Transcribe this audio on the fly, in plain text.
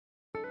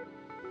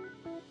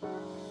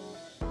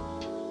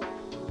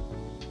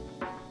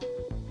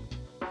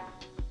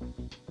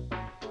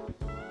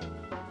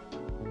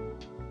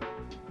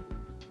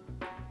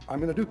I'm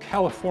going to do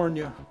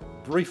California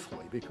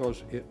briefly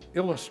because it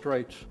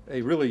illustrates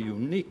a really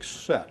unique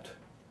set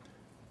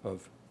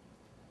of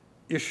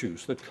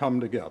issues that come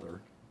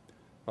together.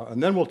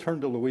 And then we'll turn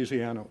to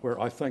Louisiana,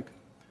 where I think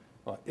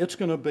it's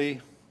going to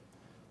be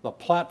the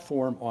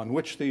platform on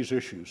which these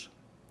issues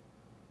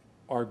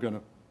are going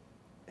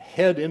to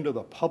head into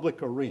the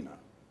public arena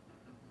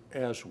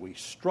as we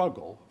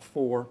struggle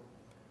for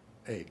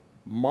a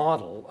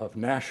model of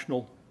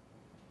national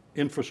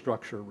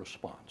infrastructure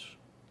response.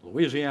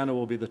 Louisiana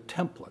will be the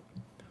template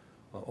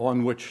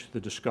on which the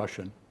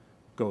discussion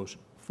goes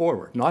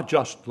forward, not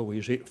just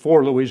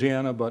for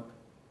Louisiana, but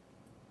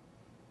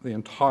the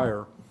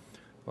entire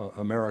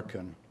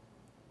American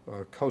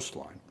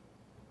coastline.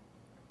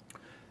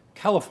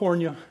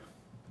 California,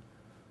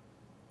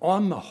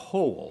 on the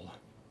whole,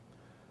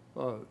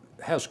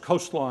 has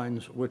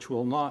coastlines which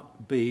will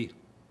not be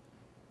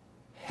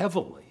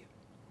heavily,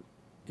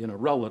 in a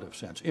relative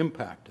sense,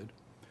 impacted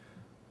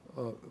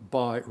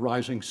by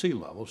rising sea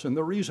levels. And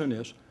the reason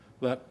is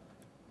that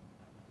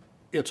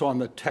it's on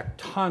the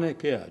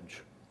tectonic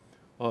edge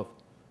of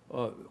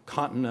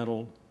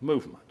continental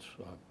movements.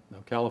 Now,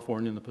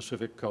 California and the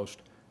Pacific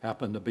coast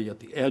happen to be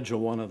at the edge of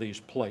one of these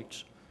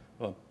plates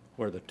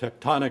where the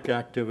tectonic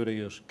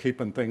activity is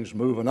keeping things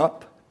moving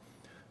up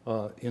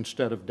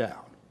instead of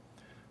down.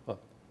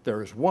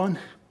 There is one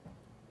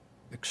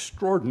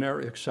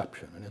extraordinary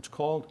exception, and it's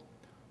called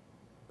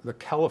the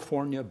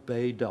California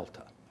Bay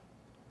Delta.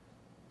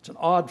 It's an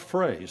odd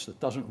phrase that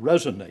doesn't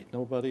resonate.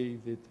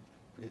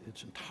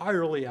 It's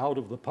entirely out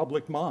of the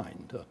public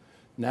mind,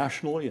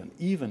 nationally and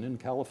even in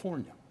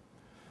California.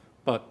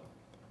 But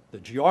the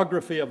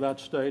geography of that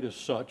state is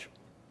such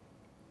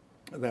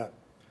that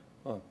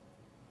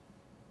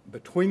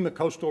between the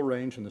coastal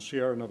range and the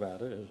Sierra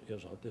Nevada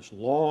is this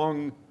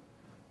long,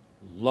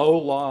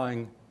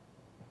 low-lying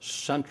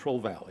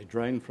central valley,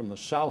 drained from the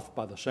south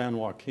by the San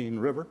Joaquin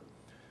River,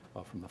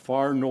 from the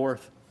far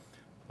north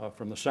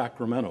from the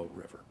Sacramento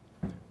River.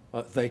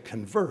 They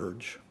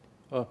converge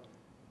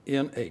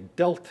in a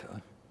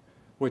delta,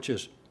 which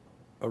is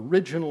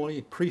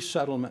originally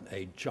pre-settlement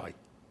a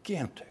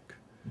gigantic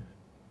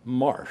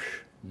marsh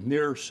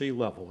near sea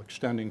level,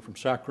 extending from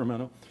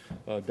Sacramento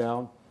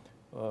down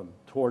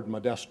toward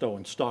Modesto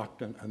and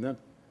Stockton, and then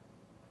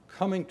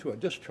coming to a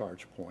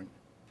discharge point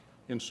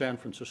in San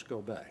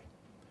Francisco Bay.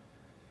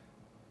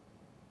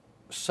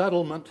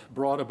 Settlement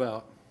brought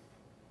about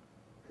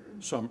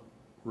some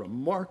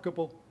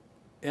remarkable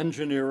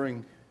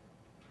engineering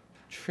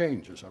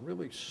changes, a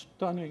really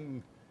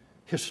stunning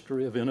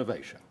history of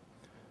innovation.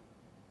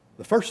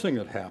 The first thing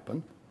that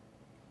happened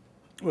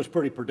was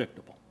pretty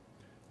predictable.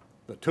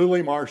 The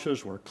Tule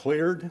marshes were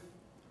cleared,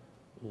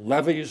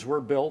 levees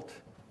were built,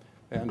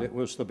 and it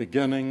was the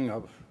beginning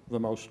of the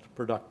most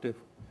productive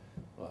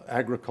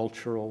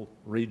agricultural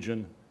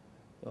region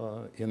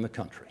in the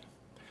country.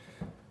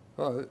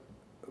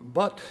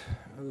 But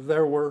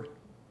there were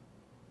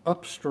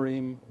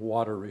upstream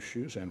water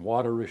issues and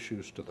water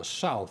issues to the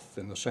south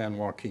in the San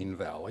Joaquin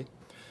Valley,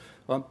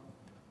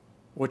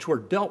 which were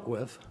dealt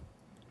with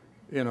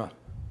in a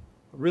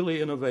really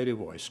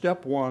innovative way.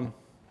 Step one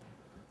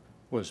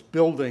was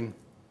building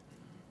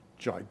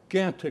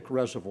gigantic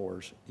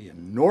reservoirs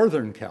in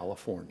Northern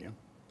California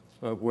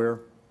where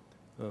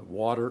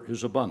water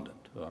is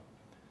abundant.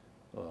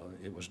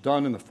 It was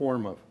done in the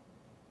form of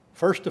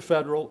first a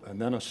federal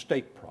and then a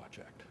state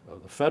project.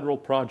 The federal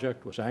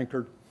project was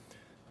anchored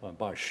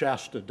by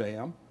Shasta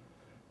Dam,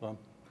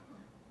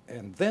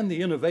 and then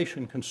the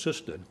innovation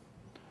consisted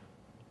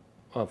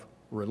of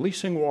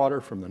releasing water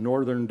from the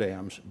northern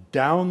dams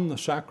down the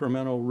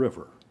Sacramento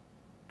River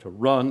to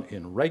run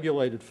in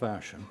regulated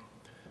fashion,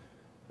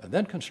 and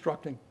then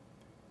constructing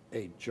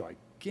a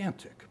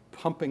gigantic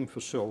pumping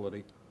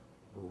facility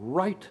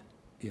right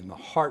in the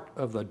heart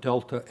of the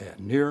delta at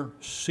near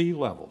sea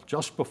level,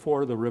 just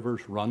before the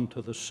rivers run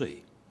to the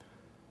sea,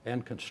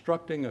 and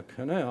constructing a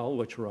canal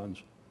which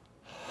runs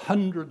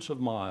hundreds of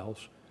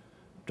miles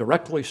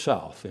directly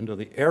south into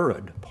the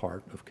arid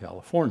part of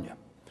California.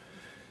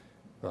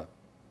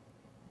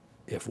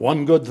 If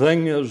one good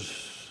thing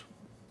is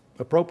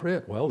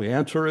appropriate, well, the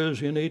answer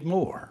is you need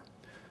more.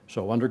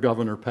 So under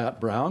Governor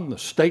Pat Brown, the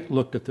state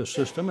looked at this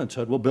system and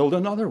said, we'll build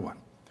another one.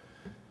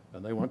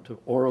 And they went to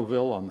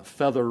Oroville on the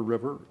Feather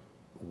River,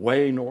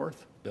 way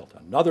north, built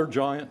another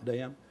giant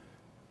dam,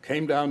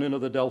 came down into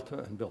the delta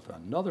and built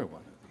another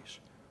one of these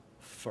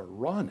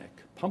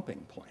pharaonic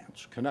pumping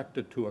plants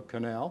connected to a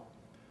canal,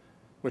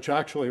 which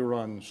actually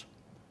runs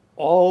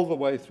all the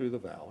way through the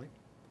valley,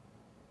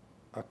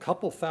 a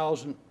couple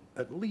thousand,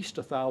 at least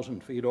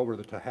 1,000 feet over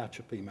the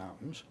Tehachapi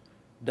Mountains,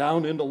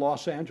 down into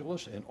Los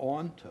Angeles and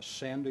on to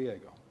San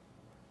Diego.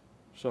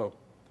 So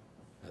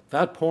at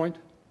that point,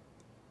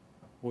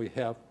 we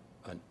have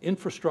an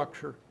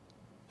infrastructure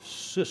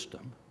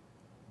system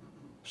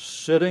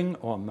sitting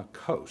on the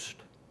coast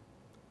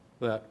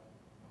that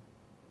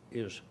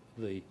is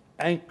the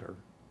anchor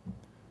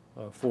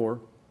for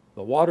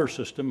the water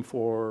system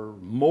for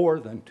more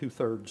than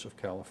 2/3 of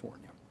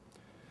California.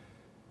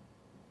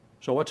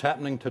 So what's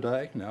happening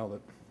today, now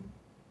that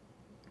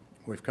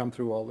we've come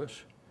through all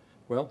this?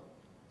 Well,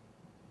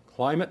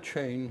 climate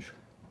change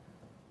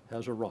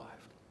has arrived.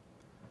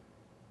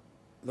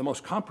 The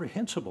most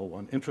comprehensible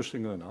one,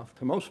 interestingly enough,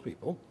 to most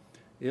people,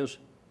 is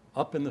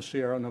up in the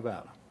Sierra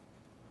Nevada.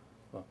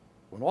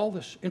 When all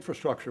this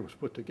infrastructure was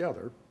put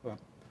together,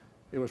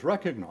 it was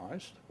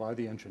recognized by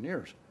the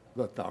engineers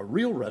that the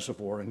real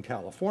reservoir in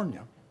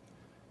California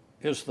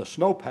is the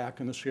snowpack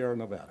in the Sierra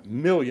Nevada.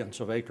 Millions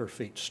of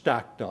acre-feet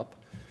stacked up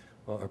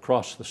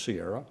across the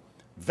Sierra,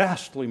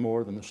 vastly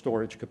more than the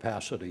storage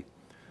capacity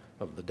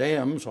of the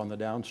dams on the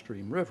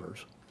downstream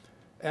rivers.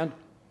 And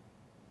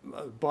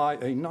by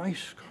a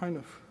nice kind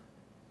of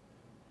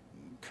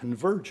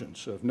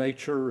convergence of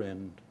nature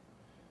and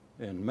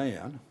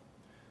man,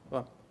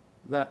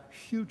 that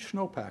huge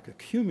snowpack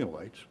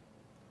accumulates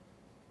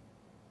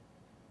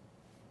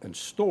and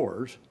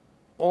stores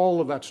all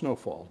of that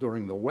snowfall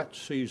during the wet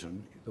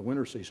season, the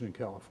winter season in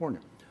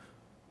California,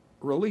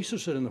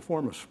 releases it in the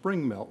form of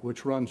spring melt,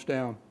 which runs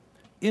down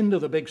into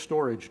the big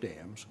storage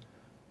dams,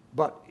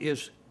 but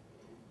is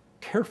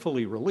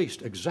carefully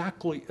released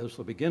exactly as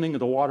the beginning of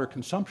the water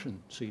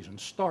consumption season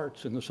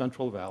starts in the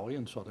Central Valley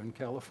in Southern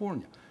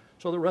California.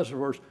 So the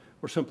reservoirs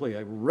were simply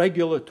a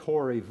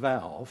regulatory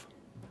valve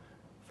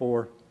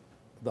for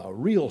the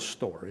real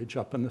storage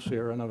up in the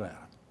Sierra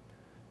Nevada.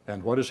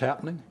 And what is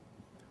happening?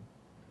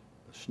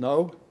 The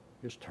snow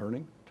is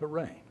turning to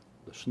rain.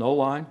 The snow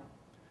line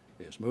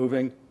is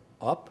moving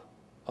up,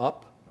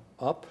 up,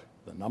 up.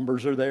 The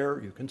numbers are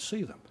there. You can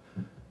see them.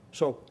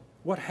 So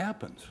what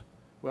happens?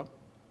 Well,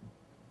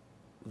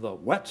 the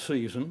wet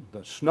season,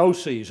 the snow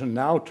season,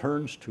 now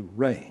turns to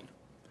rain,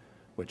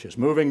 which is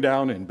moving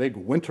down in big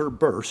winter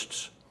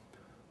bursts,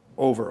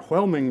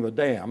 overwhelming the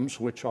dams,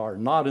 which are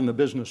not in the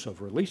business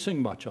of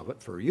releasing much of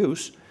it for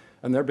use,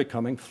 and they're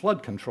becoming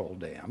flood control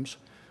dams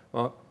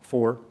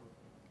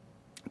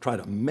try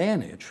to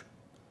manage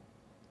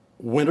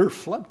winter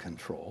flood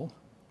control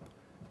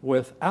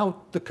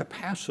without the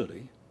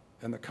capacity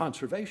and the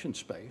conservation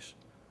space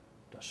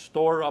to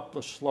store up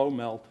the slow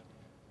melt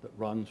that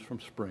runs from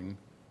spring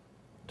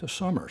to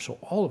summer. So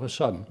all of a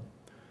sudden,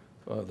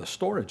 the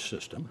storage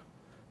system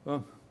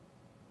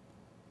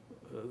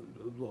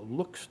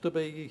looks to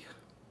be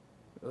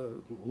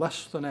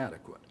less than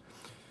adequate.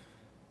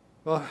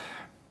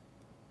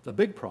 The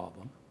big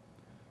problem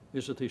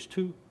is that these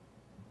two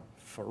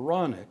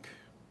pharaonic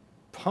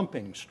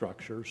pumping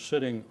structures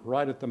sitting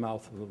right at the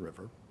mouth of the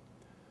river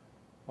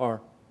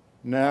are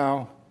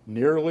now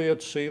nearly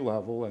at sea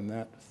level, and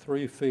that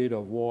 3 feet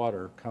of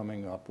water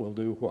coming up will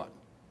do what?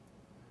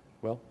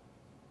 Well,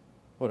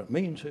 what it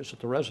means is that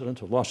the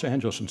residents of Los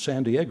Angeles and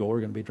San Diego are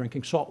going to be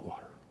drinking salt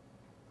water,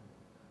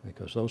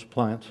 because those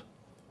plants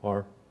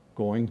are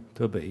going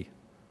to be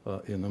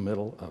in the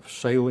middle of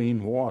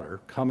saline water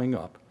coming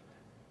up,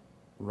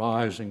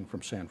 rising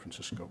from San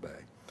Francisco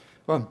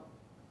Bay.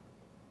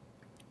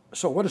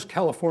 So what is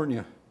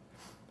California?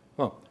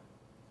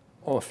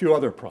 A few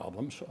other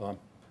problems.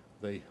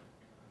 The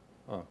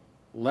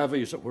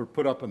levees that were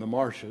put up in the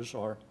marshes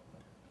are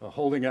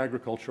holding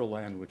agricultural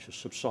land which is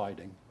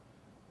subsiding.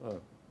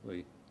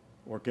 The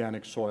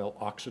organic soil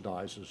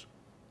oxidizes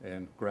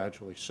and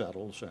gradually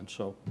settles, and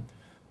so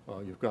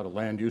you've got a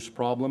land use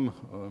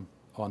problem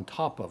on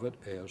top of it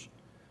as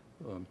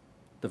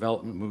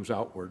development moves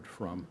outward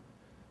from,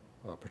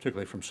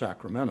 particularly from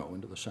Sacramento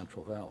into the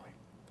Central Valley.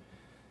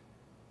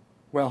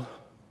 Well,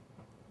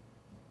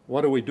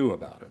 what do we do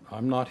about it?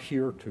 I'm not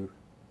here to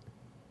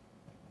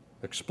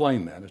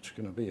explain that. It's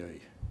going to be a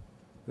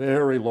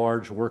very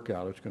large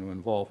workout. It's going to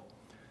involve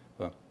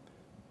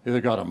either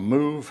got to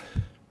move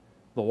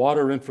the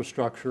water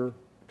infrastructure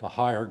to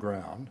higher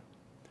ground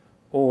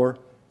or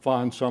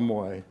find some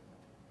way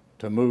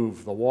to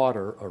move the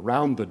water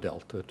around the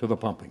delta to the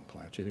pumping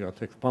plants. You've got to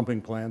take the pumping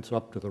plants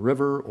up to the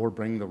river or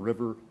bring the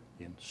river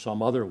in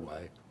some other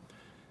way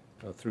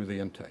through the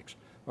intakes.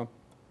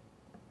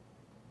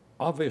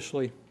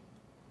 Obviously,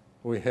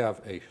 we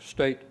have a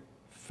state,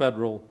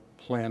 federal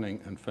planning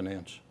and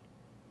finance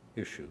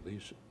issue.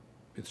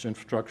 This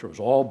infrastructure was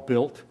all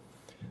built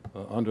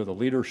under the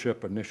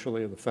leadership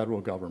initially of the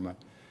federal government,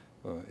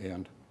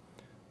 and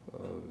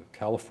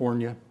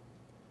California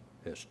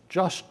has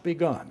just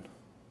begun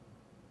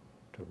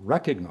to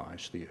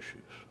recognize the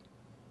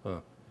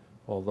issues,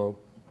 although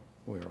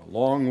we are a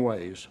long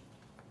ways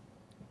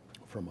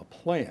from a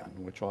plan,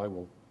 which I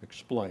will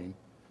explain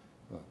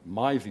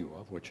my view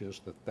of, which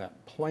is that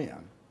that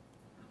plan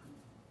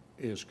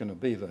is going to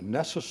be the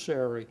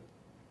necessary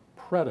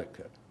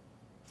predicate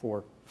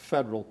for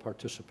federal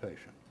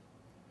participation.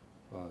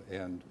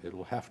 And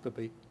it'll have to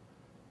be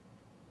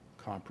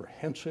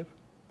comprehensive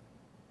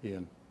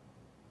in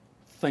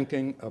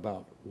thinking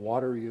about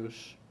water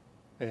use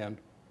and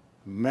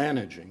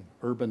managing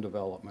urban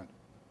development,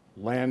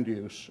 land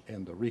use,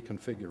 and the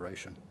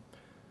reconfiguration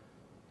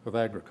of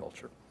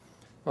agriculture.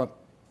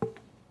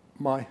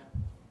 My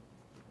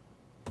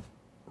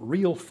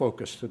real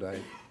focus today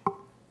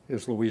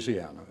is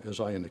Louisiana, as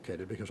I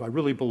indicated, because I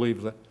really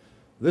believe that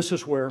this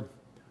is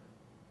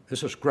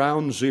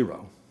ground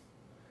zero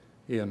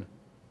in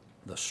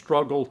the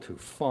struggle to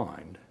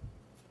find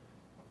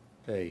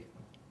a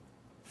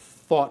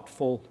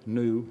thoughtful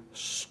new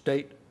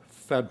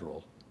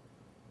state-federal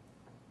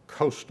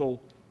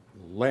coastal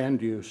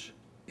land use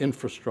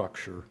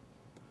infrastructure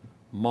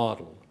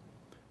model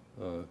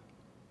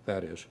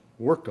that is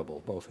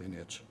workable both in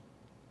its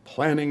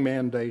planning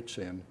mandates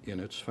and in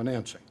its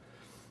financing.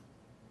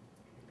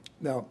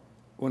 Now,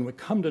 when we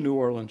come to New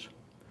Orleans,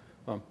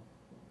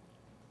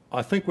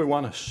 I think we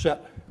want to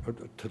set,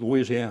 to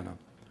Louisiana,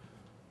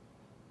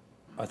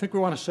 I think we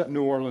want to set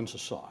New Orleans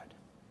aside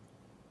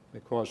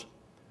because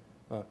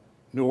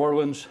New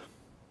Orleans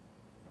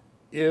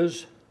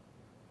is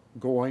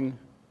going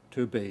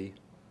to be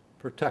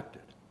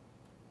protected.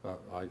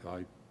 I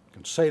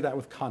can say that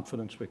with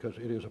confidence because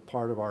it is a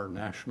part of our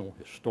national,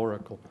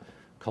 historical,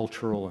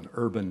 cultural, and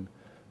urban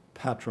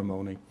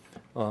patrimony.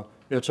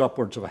 It's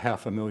upwards of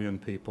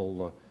 500,000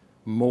 people,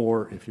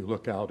 more if you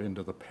look out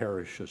into the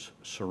parishes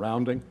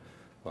surrounding.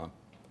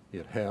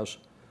 It has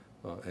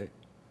a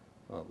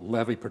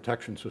levee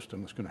protection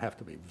system that's going to have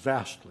to be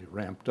vastly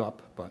ramped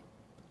up, but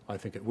I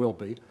think it will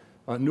be.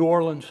 New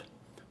Orleans,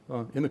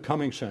 in the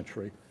coming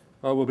century,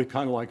 will be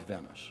kind of like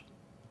Venice.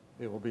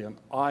 It will be an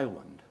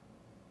island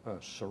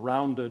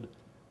surrounded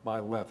by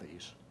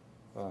levees,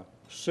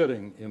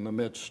 sitting in the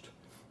midst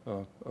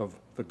of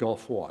the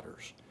Gulf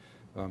waters.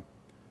 I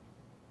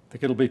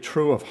think it'll be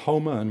true of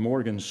Houma and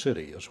Morgan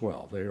City as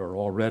well. They are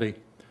already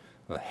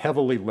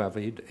heavily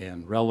levied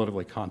and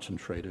relatively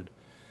concentrated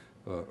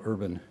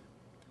urban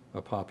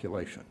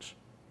populations.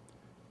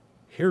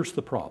 Here's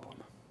the problem.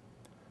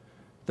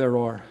 There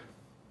are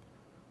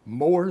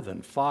more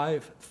than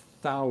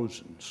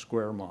 5,000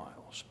 square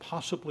miles,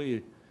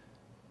 possibly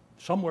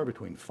somewhere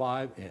between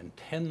 5,000 and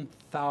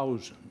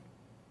 10,000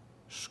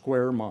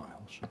 square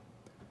miles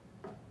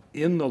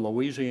in the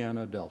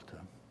Louisiana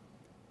Delta,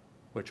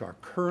 which are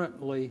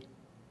currently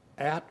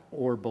at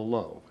or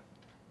below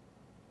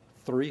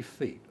 3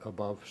 feet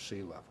above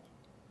sea level.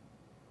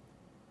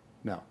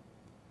 Now,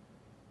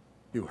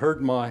 you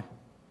heard my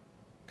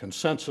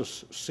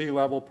consensus sea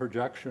level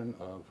projection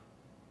of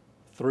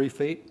 3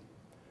 feet.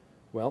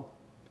 Well,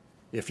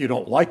 if you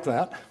don't like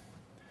that,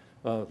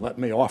 let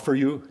me offer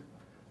you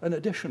an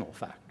additional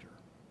factor,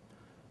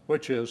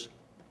 which is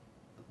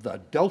the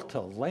delta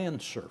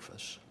land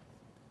surface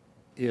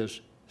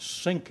is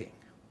sinking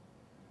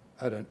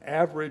at an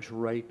average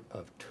rate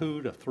of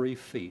 2 to 3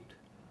 feet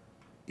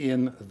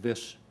in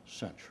this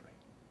century.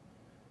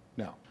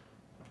 Now,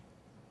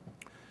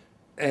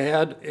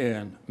 add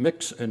and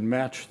mix and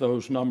match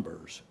those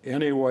numbers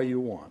any way you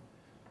want,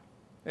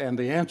 and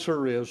the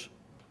answer is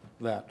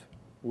that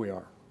we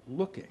are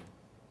looking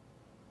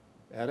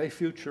at a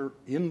future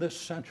in this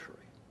century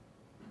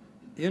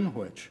in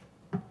which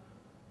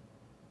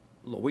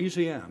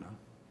Louisiana,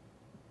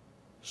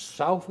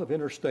 south of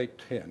Interstate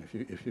 10,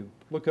 if you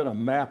look at a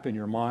map in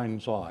your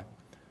mind's eye,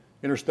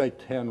 Interstate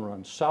 10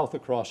 runs south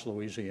across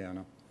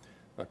Louisiana,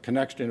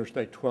 connects to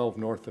Interstate 12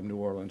 north of New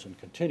Orleans, and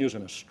continues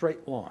in a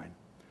straight line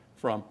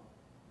from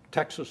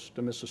Texas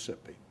to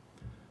Mississippi.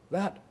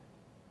 That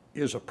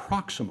is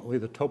approximately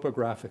the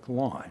topographic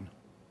line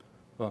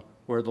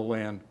where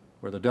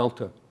the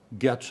delta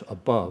gets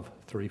above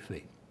 3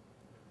 feet.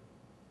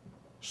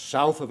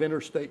 South of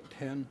Interstate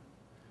 10,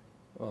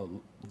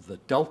 the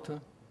delta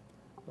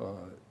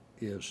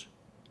is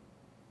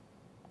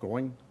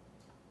going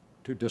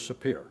to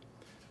disappear.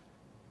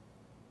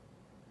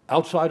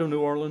 Outside of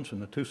New Orleans, in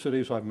the 2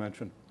 cities I've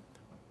mentioned,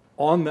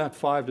 on that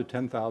 5,000 to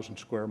 10,000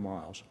 square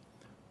miles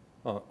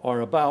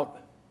are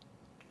about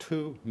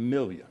 2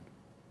 million,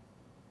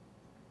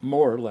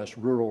 more or less,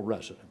 rural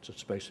residents.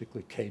 It's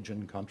basically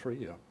Cajun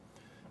country,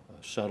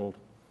 settled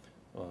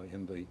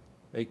in the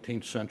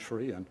 18th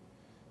century and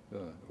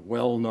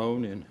well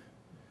known in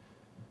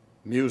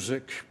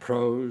music,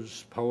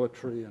 prose,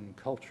 poetry, and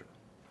culture.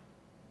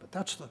 But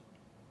that's the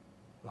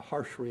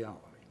harsh reality,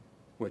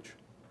 which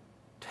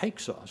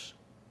takes us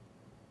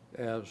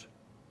as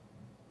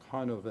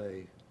kind of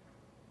a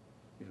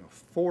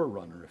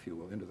forerunner, if you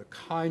will, into the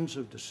kinds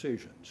of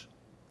decisions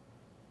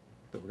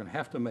that we're going to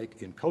have to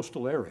make in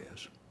coastal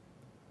areas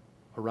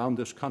around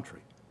this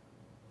country,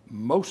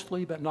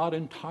 mostly but not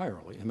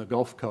entirely in the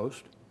Gulf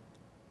Coast,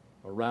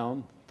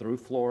 around through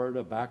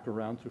Florida, back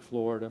around through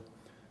Florida,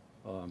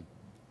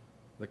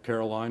 the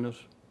Carolinas,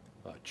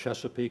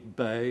 Chesapeake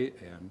Bay,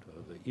 and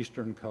the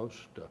eastern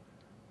coast,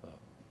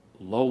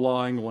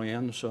 low-lying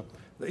lands.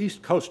 The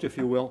East Coast, if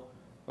you will,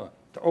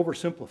 to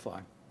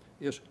oversimplify,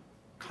 is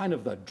kind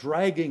of the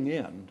dragging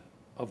end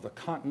of the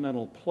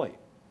continental plate,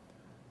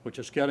 which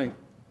is getting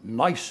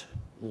nice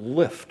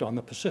lift on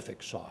the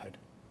Pacific side,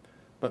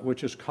 but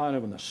which is kind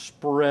of in the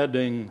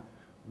spreading,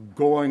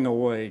 going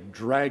away,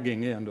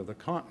 dragging end of the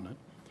continent,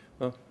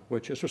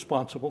 which is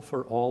responsible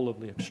for all of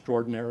the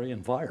extraordinary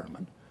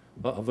environment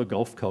of the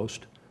Gulf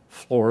Coast,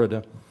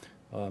 Florida,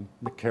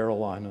 the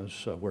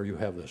Carolinas, where you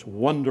have this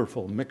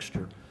wonderful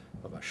mixture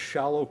of a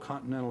shallow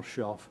continental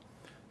shelf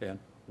and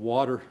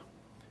water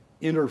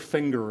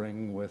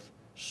interfingering with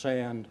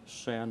sand,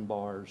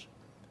 sandbars,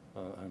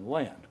 and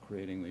land,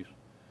 creating these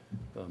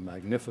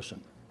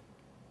magnificent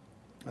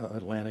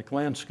Atlantic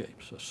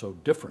landscapes, so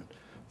different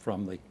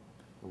from the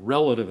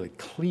relatively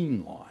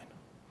clean line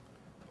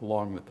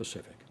along the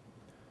Pacific.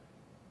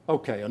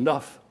 Okay,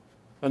 enough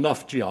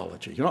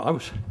geology. You know,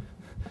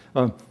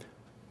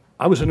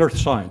 I was an earth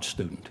science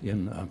student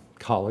in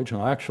college,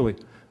 and I actually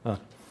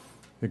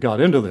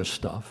got into this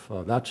stuff.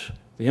 That's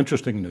the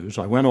interesting news.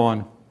 I went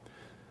on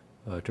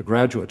to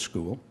graduate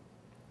school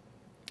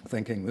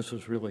thinking this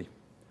is really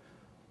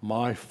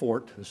my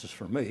fort, this is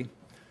for me.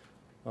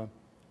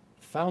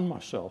 Found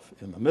myself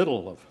in the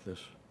middle of this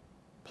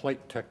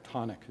plate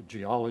tectonic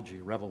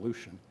geology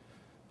revolution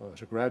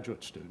as a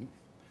graduate student.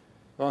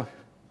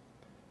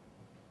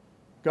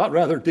 Got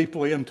rather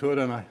deeply into it,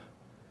 and I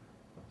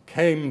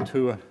came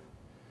to a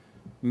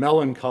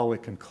melancholy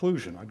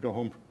conclusion. I'd go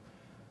home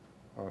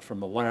from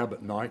the lab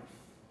at night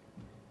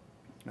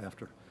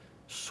after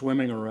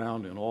swimming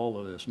around in all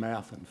of this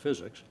math and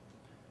physics,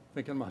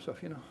 thinking to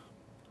myself, you know,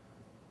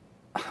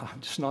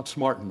 I'm just not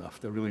smart enough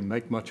to really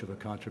make much of a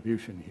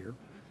contribution here.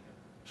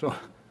 So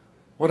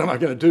what am I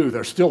going to do?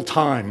 There's still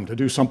time to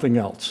do something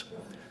else.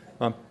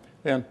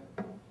 And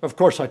of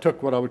course, I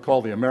took what I would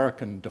call the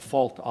American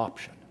default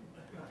option.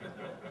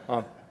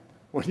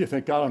 When you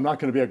think, God, I'm not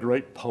going to be a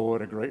great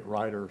poet, a great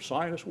writer, or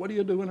scientist, what do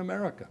you do in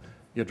America?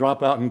 You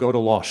drop out and go to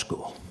law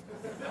school.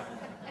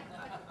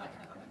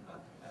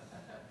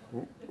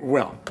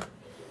 Well,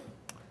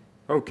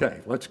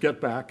 okay, let's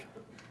get back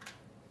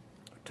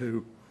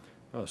to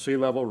sea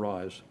level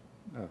rise,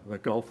 the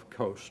Gulf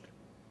Coast,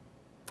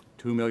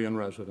 2 million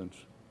residents,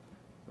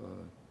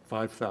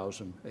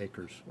 5,000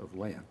 acres of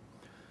land.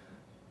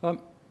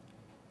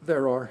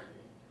 There are,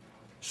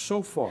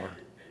 so far,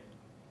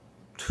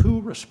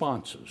 two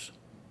responses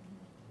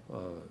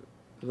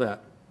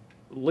that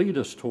lead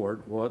us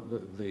toward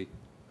what the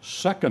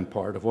second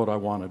part of what I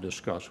want to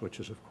discuss, which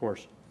is, of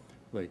course,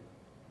 the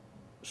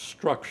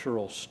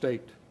structural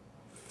state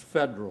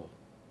federal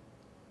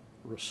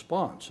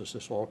response as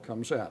this all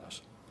comes at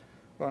us.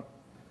 But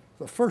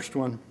the first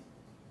one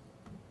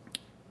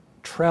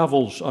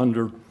travels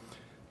under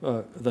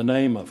the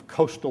name of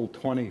Coastal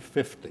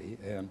 2050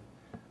 and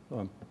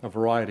a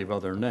variety of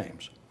other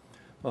names.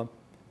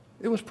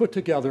 It was put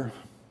together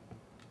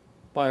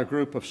by a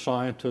group of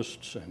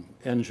scientists and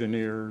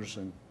engineers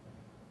and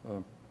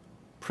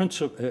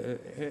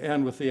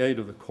with the aid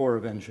of the Corps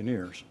of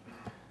Engineers,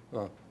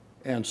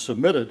 and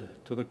submitted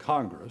to the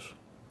Congress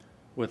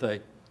with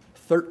a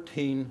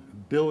 $13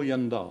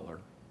 billion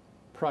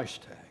price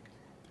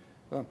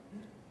tag.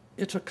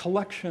 It's a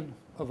collection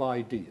of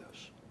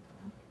ideas.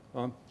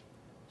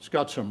 It's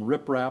got some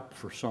riprap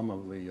for some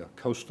of the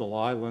coastal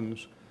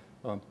islands.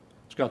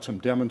 It's got some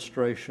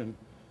demonstration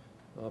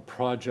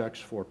projects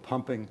for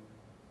pumping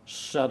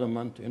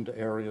sediment into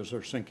areas that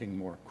are sinking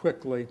more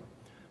quickly.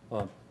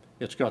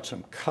 It's got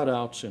some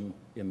cutouts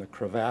in the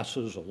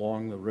crevasses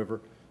along the river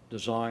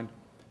designed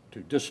to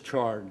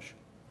discharge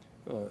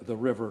the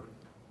river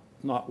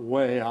not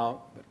way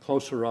out, but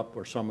closer up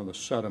where some of the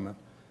sediment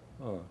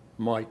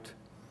might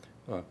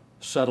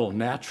settle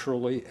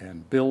naturally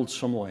and build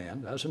some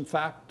land, as in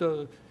fact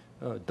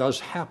does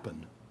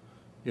happen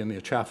in the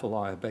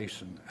Atchafalaya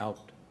Basin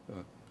out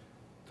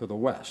to the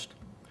west.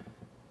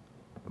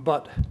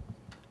 But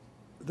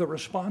the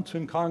response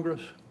in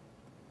Congress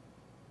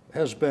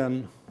has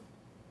been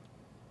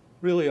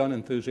really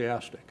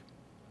unenthusiastic.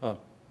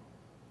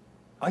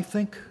 I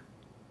think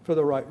for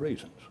the right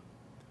reasons.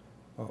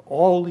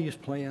 All these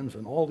plans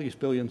and all these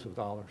billions of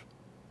dollars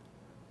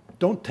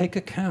don't take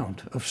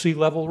account of sea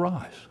level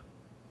rise.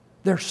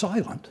 They're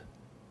silent.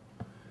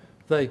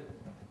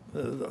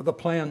 The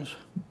plans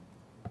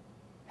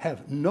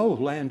have no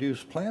land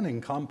use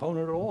planning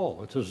component at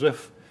all. It's as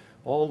if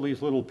all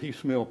these little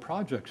piecemeal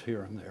projects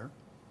here and there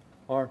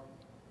are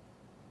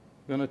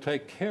going to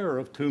take care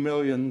of 2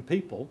 million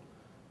people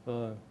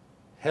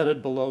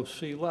headed below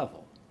sea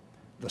level.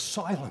 The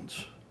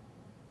silence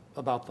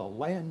about the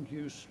land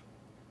use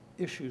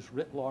issues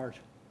writ large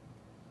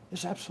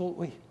is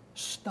absolutely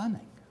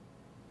stunning.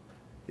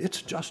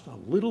 It's just a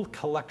little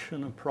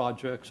collection of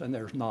projects, and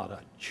there's not a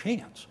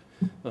chance.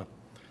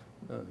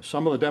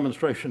 Some of the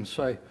demonstrations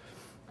say,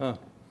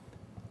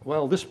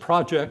 well, this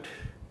project,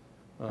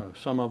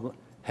 some of it,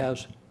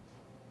 has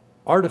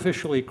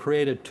artificially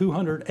created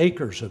 200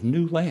 acres of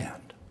new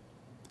land.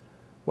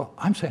 Well,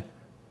 I'm saying,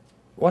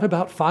 what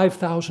about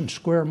 5,000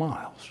 square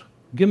miles?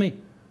 Give me,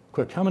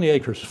 quick, how many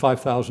acres is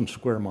 5,000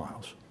 square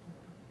miles?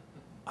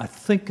 I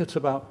think it's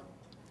about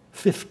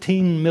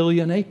 15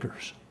 million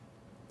acres.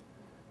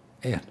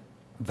 And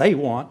they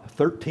want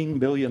 $13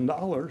 billion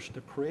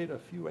to create a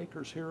few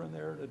acres here and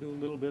there to do a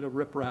little bit of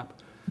riprap.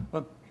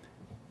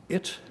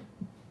 It's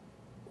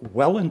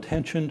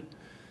well-intentioned,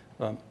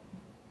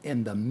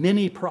 and the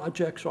mini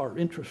projects are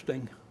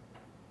interesting,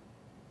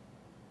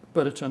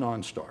 but it's a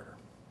non-starter.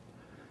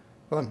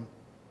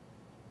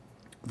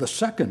 The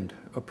second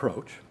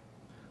approach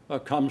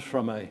comes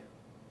from a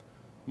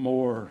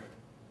more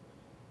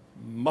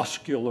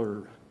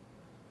muscular,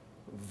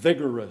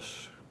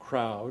 vigorous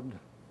crowd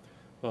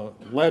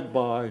led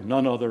by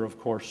none other, of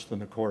course, than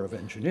the Corps of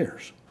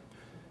Engineers.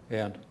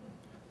 And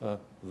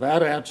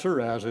That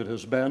answer, as it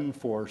has been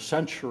for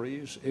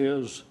centuries,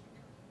 is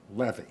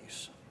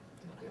levies.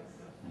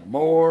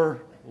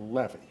 More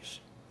levies.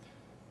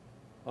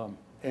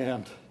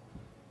 And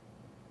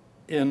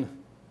in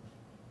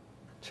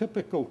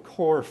typical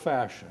Corps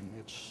fashion,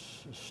 it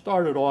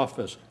started off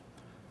as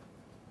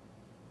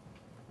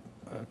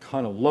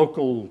kind of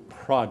local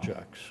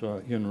projects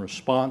in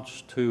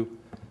response to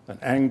an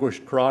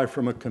anguished cry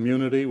from a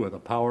community with a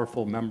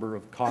powerful member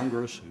of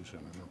Congress who's in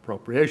an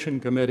appropriation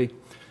committee,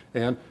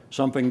 and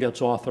something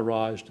gets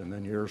authorized, and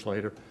then years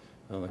later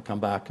they come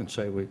back and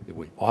say, we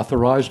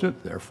authorized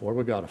it, therefore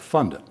we got to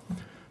fund it.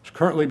 It's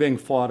currently being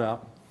fought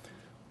out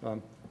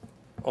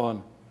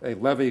on a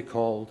levee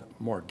called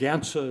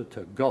Morganza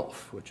to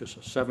Gulf, which is a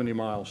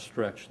 70-mile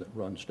stretch that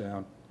runs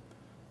down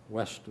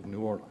west of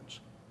New Orleans.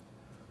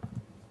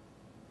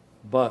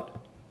 But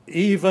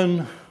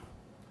even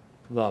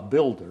the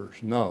builders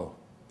know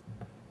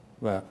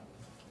that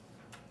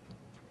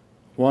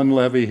one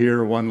levee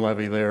here, one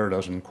levee there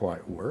doesn't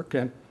quite work,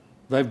 and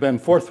they've been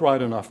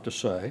forthright enough to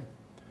say,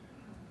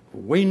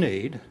 we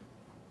need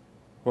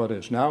what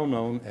is now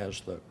known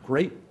as the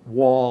Great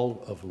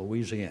Wall of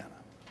Louisiana.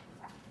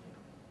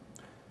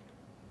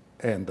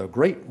 And the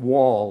Great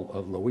Wall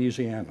of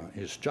Louisiana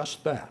is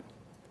just that.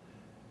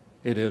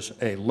 It is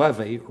a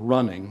levee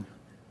running,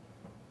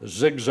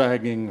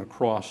 zigzagging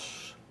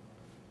across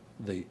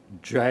the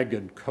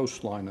jagged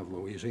coastline of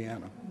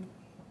Louisiana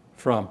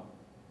from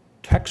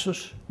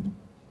Texas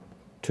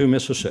to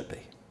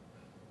Mississippi.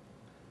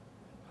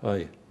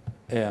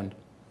 And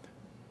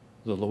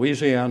the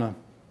Louisiana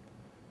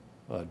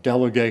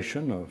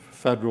delegation of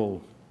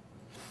federal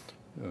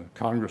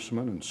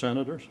congressmen and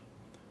senators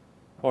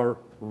are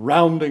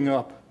rounding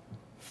up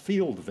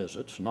field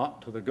visits,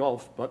 not to the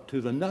Gulf, but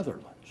to the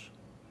Netherlands,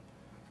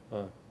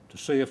 to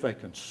see if they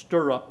can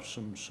stir up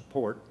some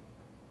support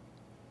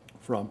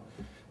from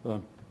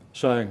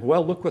saying,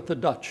 well, look what the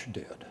Dutch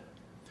did.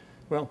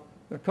 Well,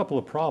 there are a couple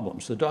of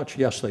problems. The Dutch,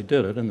 yes, they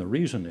did it, and the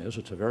reason is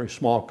it's a very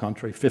small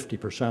country,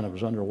 50% of it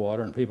is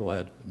underwater, and people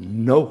had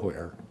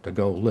nowhere to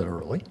go,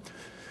 literally.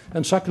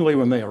 And secondly,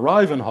 when they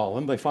arrive in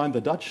Holland, they find the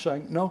Dutch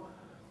saying, no,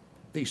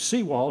 these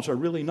seawalls are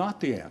really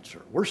not the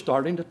answer. We're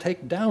starting to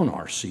take down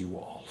our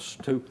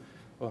seawalls to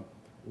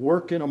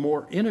work in a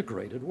more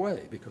integrated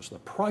way, because the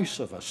price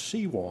of a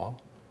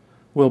seawall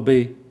will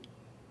be,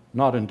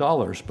 not in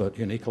dollars, but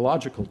in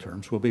ecological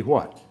terms, will be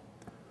what?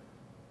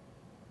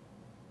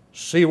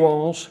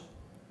 Seawalls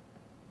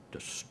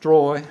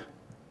destroy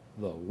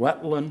the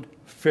wetland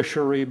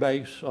fishery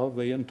base of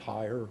the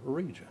entire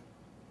region,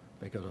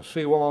 because a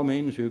seawall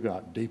means you've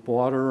got deep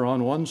water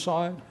on one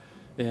side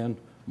and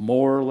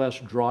more or less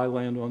dry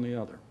land on the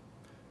other.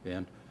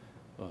 And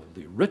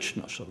the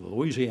richness of the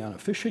Louisiana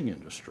fishing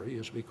industry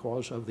is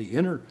because of the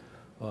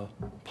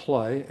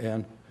interplay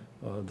and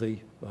the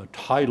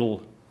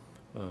tidal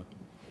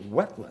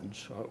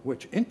wetlands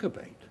which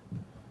incubate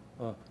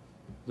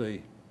the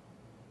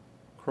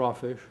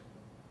crawfish,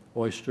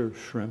 oyster,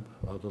 shrimp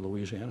of the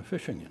Louisiana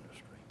fishing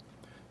industry.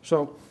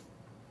 So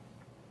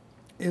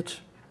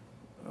it's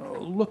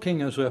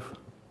looking as if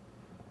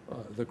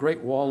the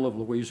Great Wall of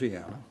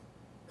Louisiana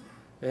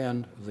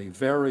and the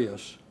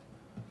various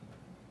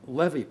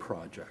levee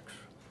projects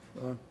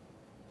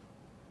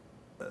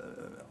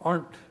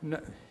aren't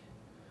going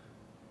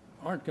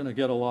to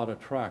get a lot of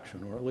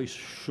traction, or at least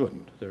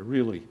shouldn't. They're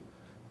really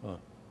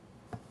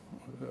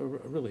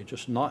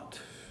just not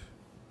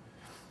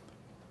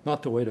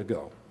the way to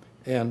go.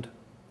 And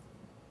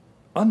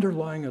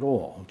underlying it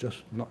all,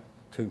 just not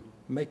to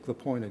make the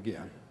point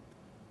again,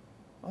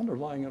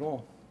 underlying it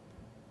all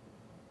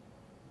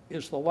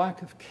is the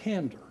lack of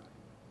candor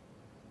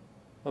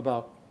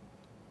about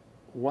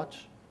what's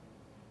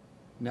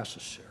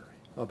necessary,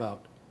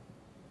 about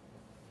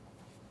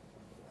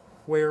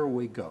where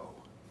we go.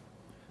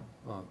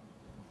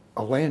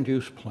 A land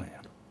use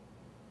plan,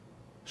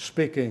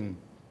 speaking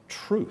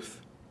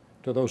truth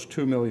to those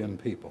 2 million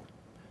people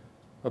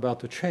about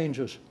the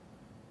changes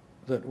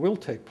that will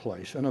take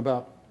place and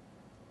about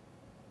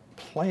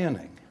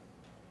planning.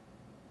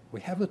 We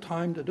have the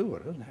time to do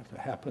it. It doesn't have to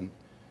happen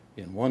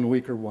in 1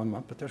 week or 1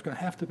 month, but there's going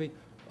to have to be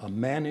a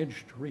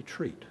managed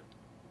retreat.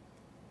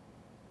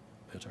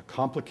 It's a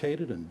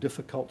complicated and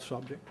difficult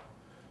subject.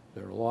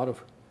 There are a lot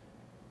of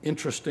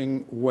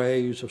interesting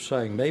ways of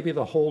saying maybe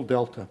the whole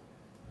delta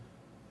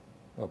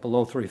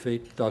below 3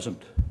 feet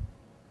doesn't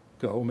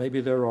go. Maybe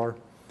there are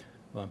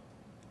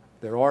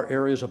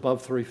areas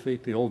above 3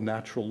 feet, the old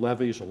natural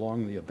levees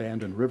along the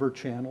abandoned river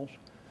channels.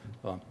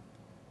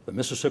 The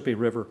Mississippi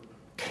River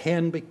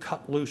can be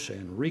cut loose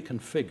and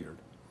reconfigured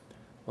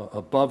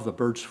above the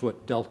Bird's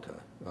Foot Delta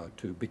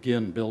to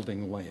begin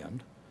building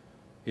land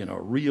in a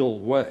real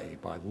way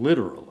by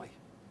literally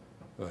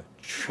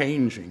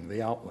changing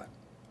the outlet.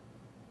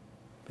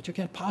 But you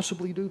can't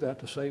possibly do that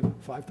to save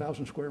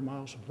 5,000 square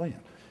miles of land.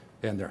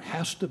 And there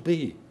has to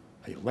be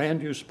a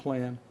land use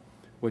plan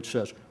which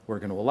says we're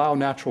going to allow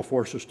natural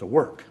forces to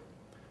work.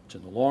 It's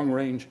in the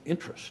long-range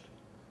interest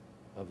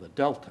of the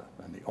delta.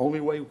 And the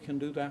only way we can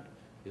do that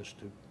is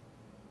to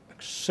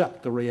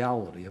accept the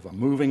reality of a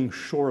moving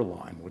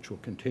shoreline, which will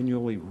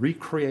continually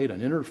recreate an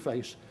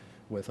interface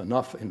with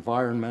enough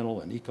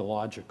environmental and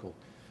ecological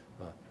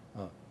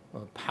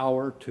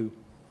power to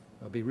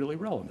be really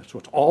relevant. It's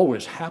what's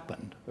always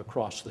happened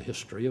across the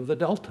history of the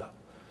Delta,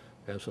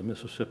 as the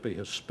Mississippi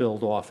has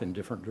spilled off in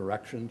different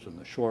directions and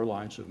the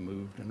shorelines have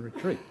moved and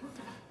retreat.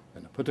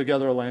 And to put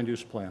together a land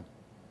use plan,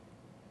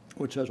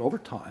 which says over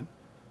time,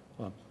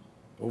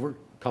 over a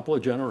couple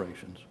of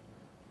generations,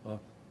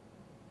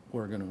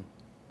 we're going to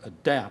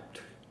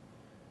adapt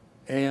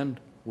and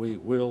we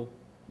will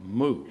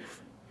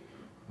move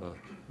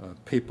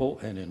people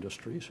and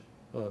industries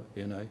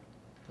in a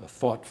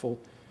thoughtful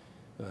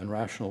and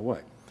rational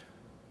way.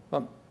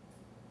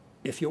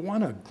 If you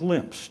want a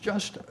glimpse,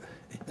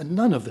 and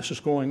none of this is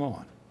going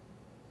on,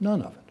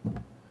 none of it.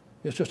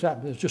 It's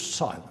just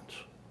silence,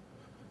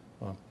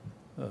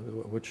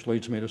 which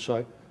leads me to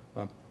say,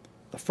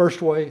 the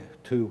first way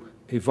to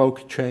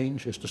evoke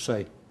change is to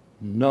say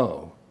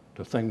no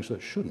to things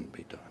that shouldn't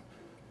be done.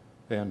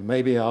 And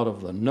maybe out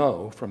of the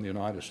no from the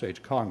United States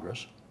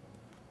Congress,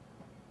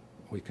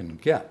 we can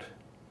get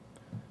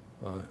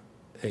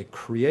a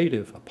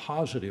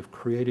positive,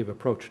 creative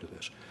approach to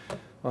this.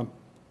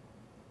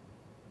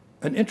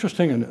 An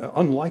interesting and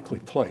unlikely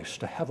place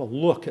to have a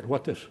look at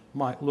what this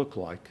might look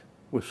like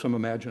with some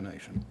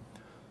imagination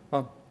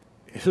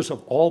is,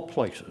 of all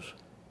places,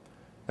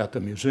 at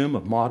the Museum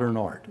of Modern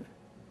Art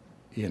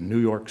in New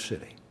York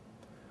City.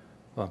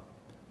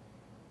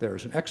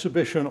 There's an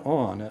exhibition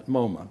on at the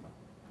moment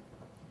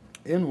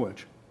in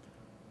which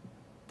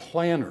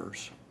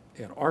planners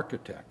and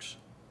architects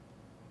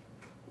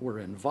were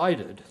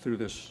invited through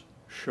this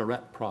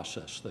charrette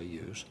process they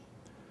use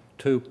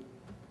to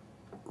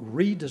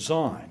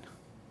redesign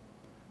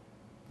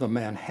the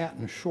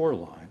Manhattan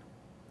shoreline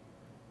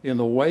in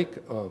the wake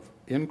of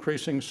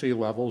increasing sea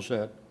levels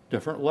at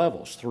different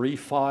levels, 3,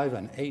 5,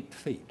 and 8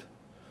 feet.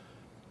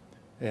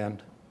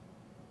 And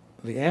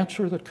the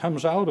answer that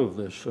comes out of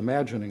this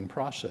imagining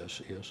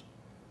process is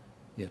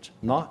it's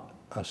not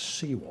a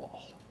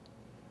seawall.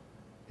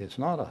 It's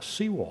not a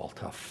seawall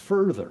to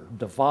further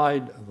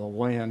divide the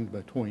land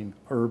between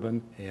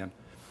urban and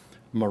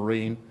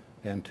marine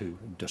and to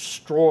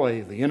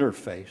destroy the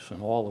interface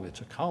and all of its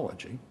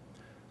ecology,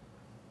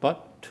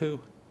 but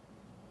to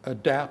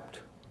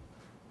adapt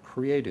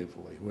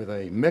creatively with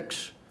a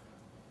mix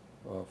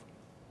of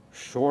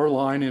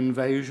shoreline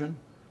invasion,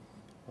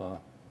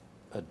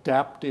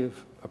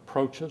 adaptive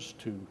approaches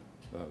to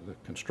the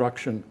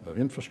construction of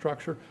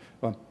infrastructure.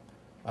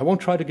 I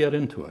won't try to get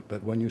into it,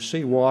 but when you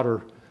see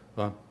water,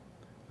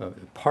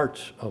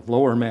 parts of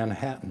lower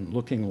Manhattan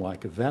looking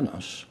like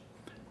Venice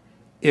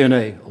in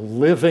a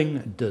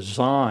living,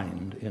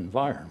 designed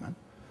environment,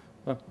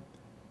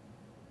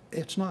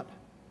 it's not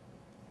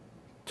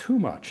too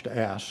much to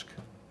ask,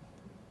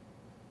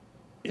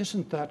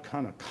 isn't that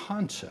kind of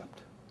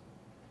concept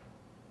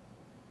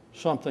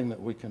something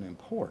that we can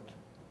import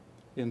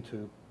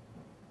into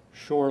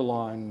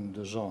shoreline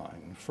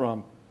design,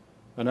 from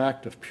an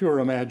act of pure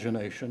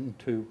imagination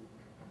to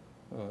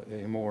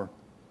a more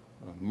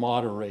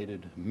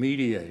moderated,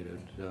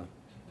 mediated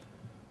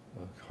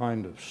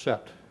kind of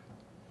set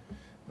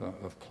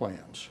of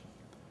plans.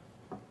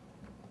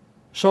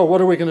 So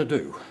what are we going to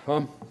do?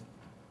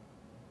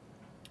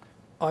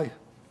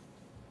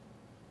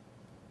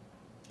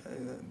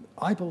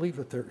 I believe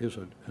that there is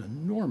an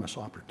enormous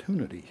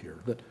opportunity here,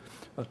 that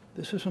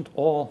this isn't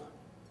all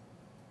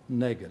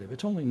negative.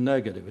 It's only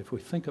negative if we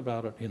think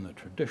about it in the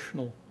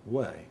traditional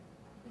way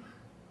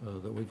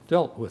that we've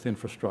dealt with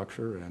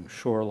infrastructure and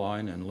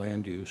shoreline and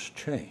land use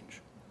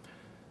change.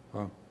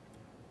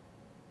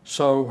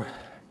 So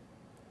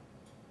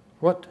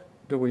what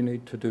do we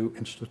need to do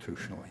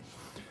institutionally?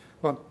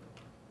 Well,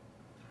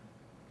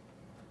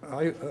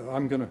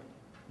 I'm going to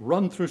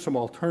run through some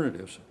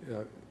alternatives,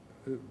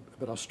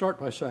 but I'll start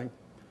by saying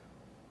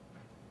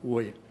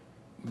we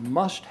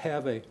must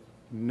have a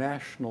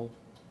national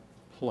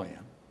plan,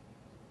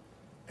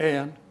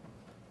 and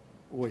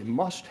we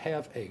must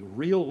have a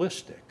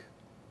realistic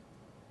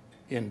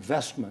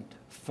investment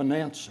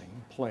financing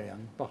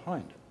plan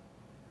behind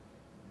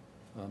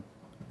it.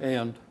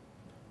 And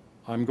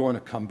I'm going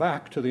to come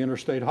back to the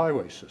interstate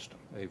highway system,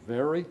 a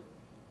very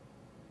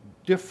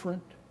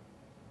different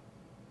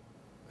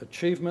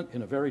achievement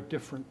in a very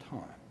different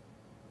time.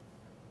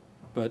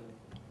 But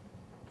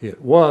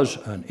it was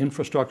an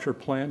infrastructure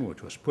plan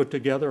which was put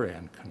together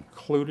and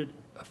concluded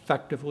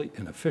effectively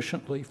and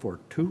efficiently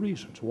for two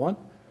reasons. One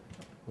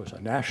was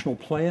a national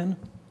plan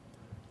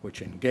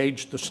which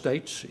engaged the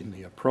states in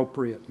the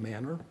appropriate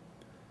manner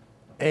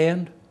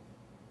and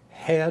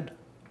had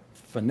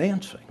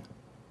financing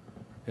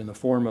in the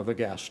form of a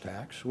gas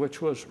tax,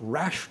 which was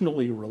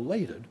rationally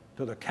related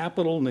to the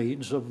capital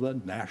needs of the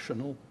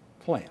national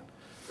plan.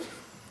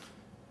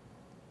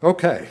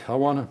 Okay, I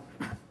want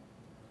to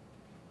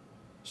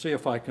see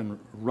if I can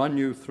run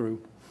you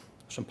through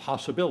some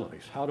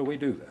possibilities. How do we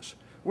do this?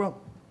 Well,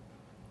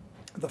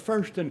 the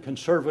first and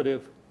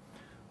conservative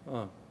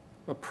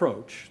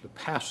approach, the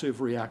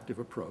passive reactive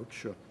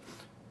approach,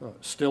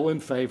 still in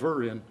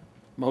favor in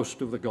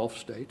most of the Gulf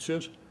states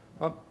is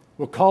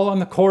we'll call on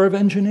the Corps of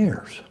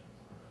Engineers.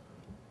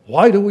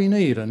 Why do we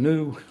need a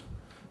new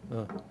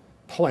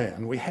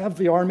plan? We have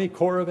the Army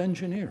Corps of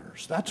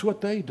Engineers. That's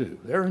what they do.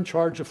 They're in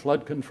charge of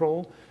flood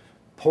control,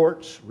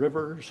 ports,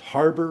 rivers,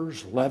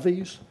 harbors,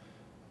 levees.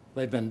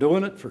 They've been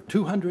doing it for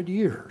 200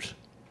 years.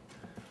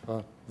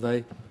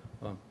 They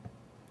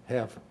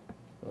have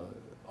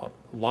a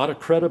lot of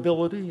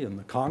credibility in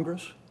the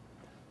Congress.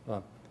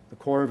 The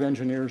Corps of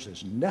Engineers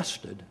is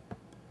nested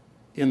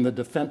in the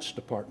Defense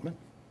Department,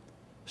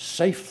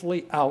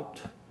 safely out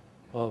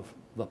of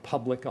the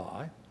public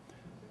eye,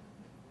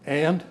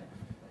 and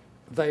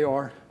they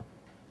are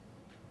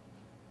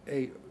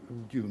a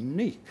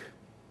unique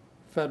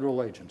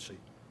federal agency.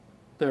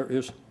 They're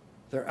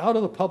out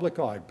of the public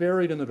eye,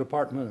 buried in the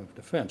Department of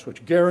Defense,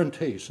 which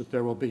guarantees that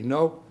there will be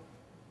no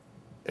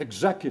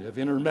executive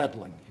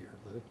intermeddling here.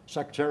 The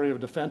Secretary of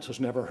Defense has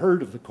never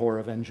heard of the Corps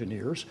of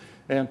Engineers,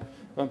 and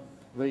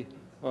the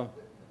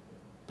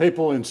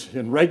people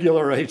in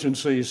regular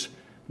agencies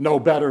know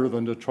better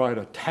than to try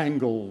to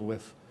tangle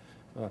with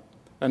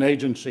an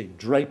agency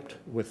draped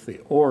with the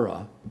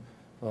aura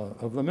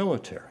of the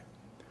military.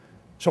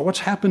 So what's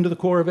happened to the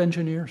Corps of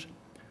Engineers?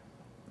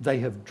 They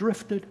have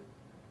drifted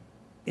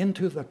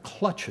into the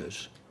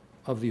clutches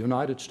of the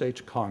United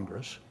States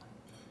Congress,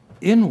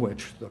 in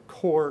which the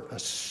Corps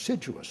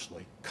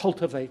assiduously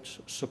cultivates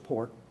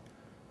support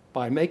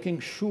by making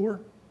sure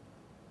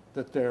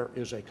that there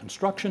is a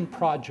construction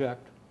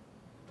project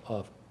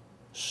of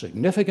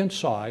significant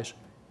size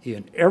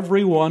in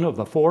every one of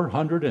the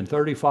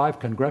 435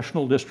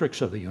 congressional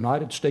districts of the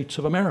United States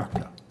of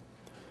America.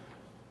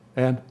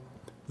 And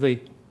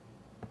the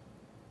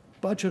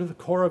budget of the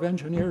Corps of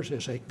Engineers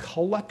is a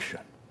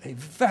collection, a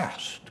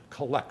vast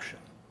collection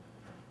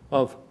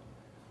of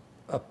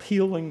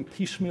appealing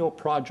piecemeal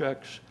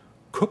projects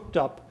cooked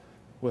up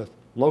with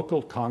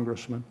local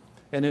congressmen,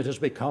 and it has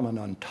become an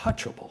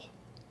untouchable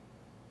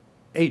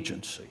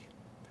agency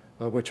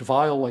which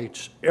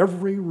violates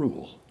every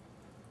rule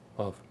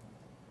of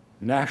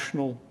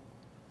national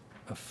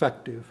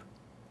effective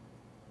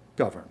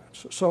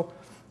governance. So,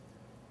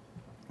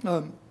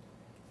 well,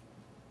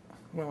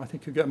 I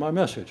think you get my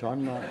message.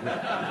 I'm not.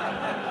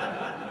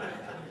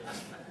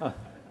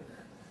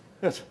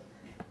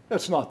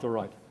 It's not the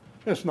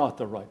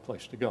right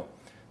place to go.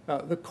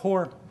 The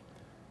Corps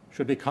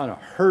should be kind of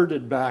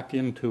herded back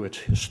into its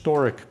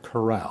historic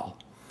corral,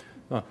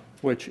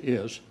 which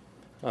is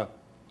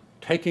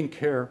taking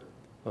care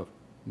of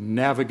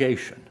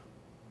navigation,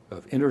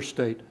 of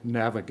interstate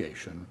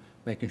navigation,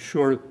 making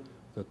sure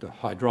that the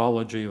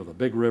hydrology of the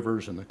big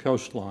rivers and the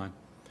coastline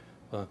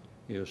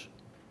is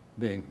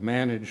being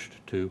managed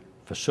to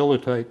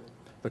facilitate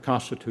the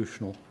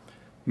constitutional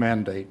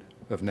mandate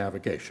of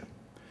navigation.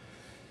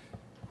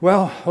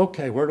 Well,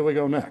 okay, where do we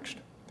go next?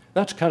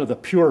 That's kind of the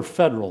pure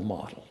federal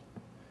model.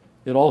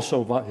 It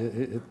also,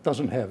 it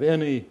doesn't have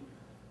any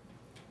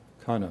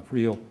kind of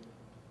real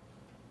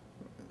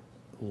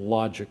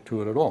logic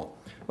to it at all.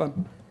 But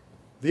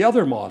the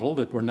other model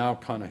that we're now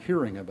kind of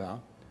hearing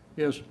about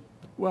is,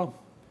 well,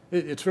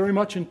 it's very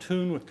much in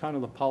tune with kind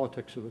of the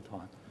politics of the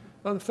time.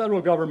 The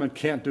federal government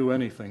can't do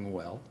anything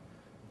well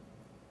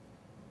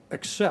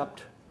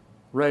except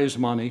raise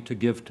money to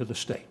give to the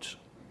states.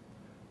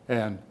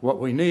 And what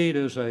we need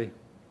is a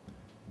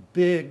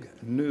big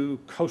new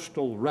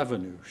coastal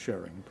revenue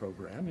sharing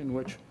program in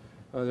which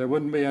there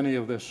wouldn't be any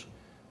of this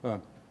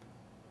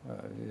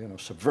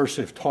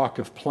subversive talk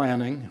of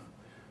planning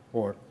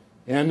or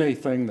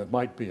anything that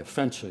might be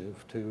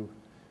offensive to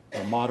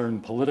modern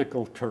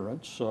political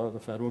currents. The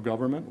federal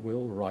government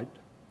will write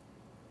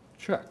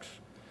checks.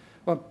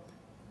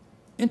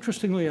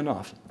 Interestingly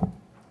enough,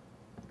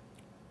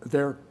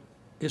 there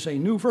is a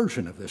new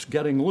version of this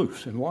getting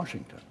loose in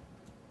Washington.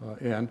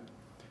 And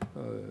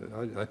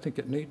I think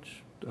it needs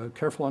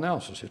careful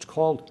analysis. It's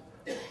called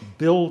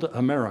Build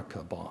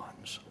America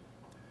bonds.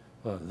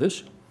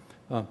 This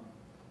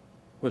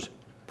was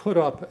put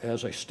up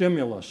as a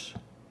stimulus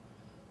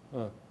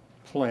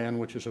plan,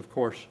 which is, of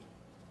course,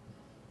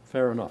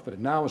 fair enough, but it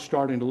now is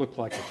starting to look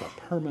like it's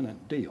a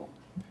permanent deal.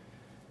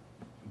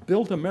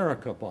 Build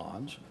America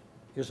bonds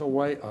is a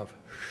way of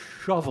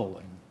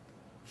shoveling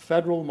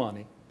federal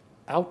money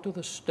out to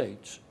the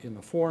states in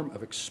the form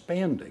of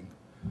expanding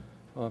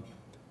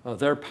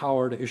their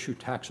power to issue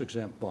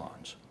tax-exempt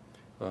bonds.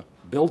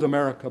 Build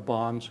America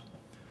bonds,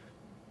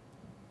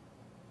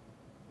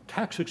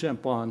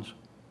 tax-exempt bonds,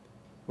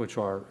 which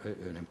are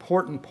an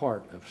important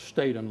part of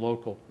state and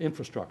local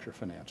infrastructure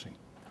financing,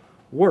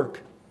 work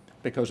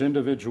because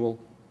individual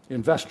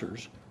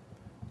investors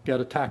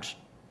get a tax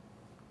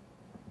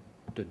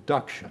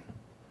deduction.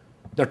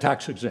 They're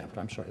tax-exempt,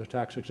 they're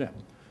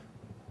tax-exempt.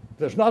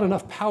 There's not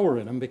enough power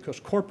in them because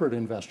corporate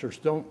investors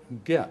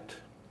don't get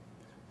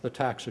the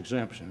tax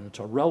exemption. It's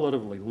a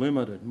relatively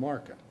limited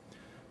market.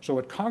 So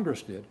what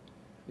Congress did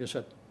is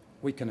that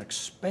we can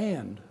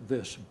expand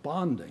this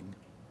bonding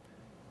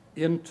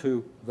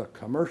into the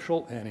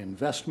commercial and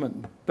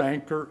investment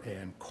banker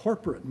and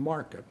corporate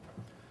market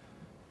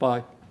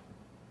by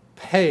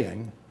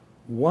paying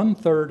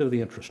 1/3 of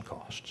the interest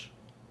costs.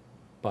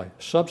 by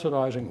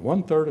subsidizing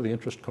 1/3 of the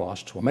interest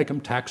costs, we'll make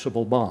them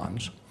taxable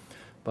bonds,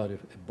 but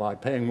by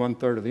paying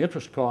 1/3 of the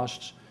interest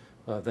costs,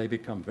 they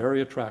become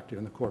very attractive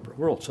in the corporate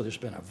world. So there's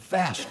been a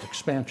vast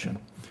expansion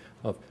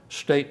of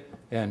state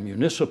and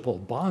municipal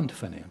bond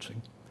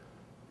financing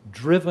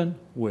driven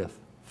with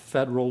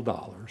federal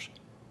dollars,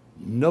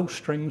 no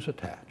strings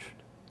attached.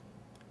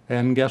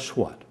 And guess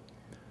what?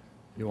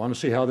 You want to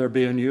see how they're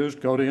being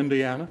used? Go to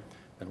Indiana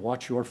and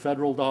watch your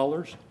federal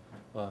dollars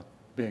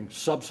being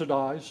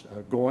subsidized,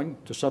 going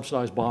to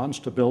subsidize bonds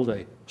to build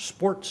a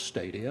sports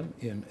stadium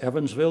in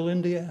Evansville,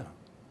 Indiana.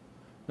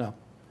 Now,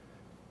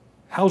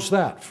 how's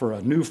that for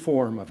a new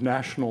form of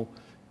national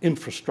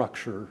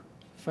infrastructure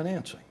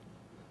financing?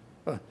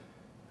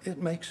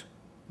 It makes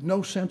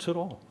no sense at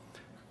all.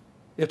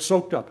 It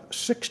soaked up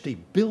 $60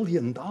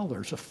 billion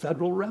of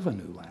federal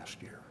revenue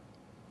last year.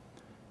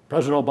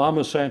 President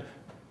Obama is saying,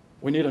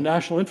 we need a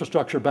national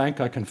infrastructure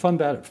bank. I can fund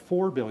that at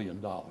 $4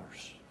 billion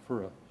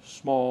for a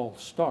small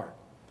start.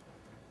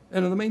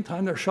 And in the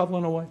meantime, they're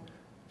shoveling away.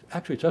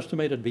 Actually, it's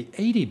estimated to be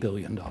 $80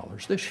 billion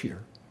this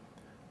year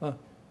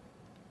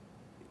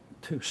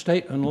to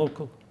state and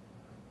local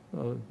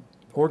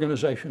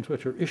organizations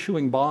which are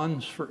issuing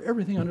bonds for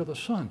everything under the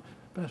sun.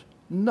 But it has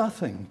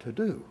nothing to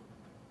do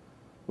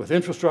with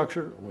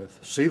infrastructure, with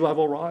sea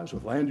level rise,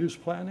 with land use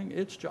planning.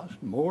 It's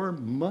just more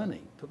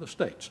money to the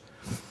states.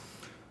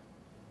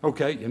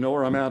 Okay, you know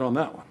where I'm at on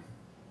that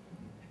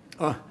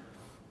one.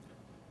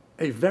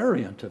 A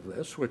variant of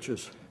this, which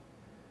is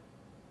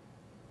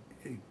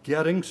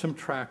getting some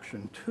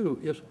traction too,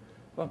 is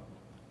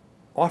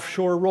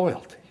offshore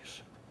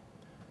royalties.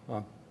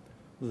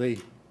 The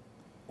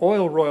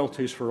oil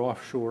royalties for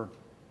offshore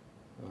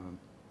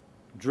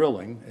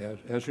drilling,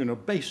 as you know,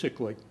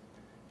 basically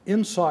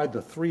inside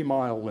the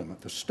 3-mile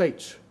limit, the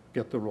states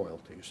get the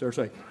royalties. There's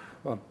a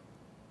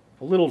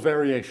little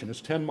variation.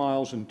 It's 10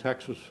 miles in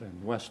Texas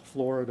and West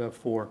Florida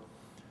for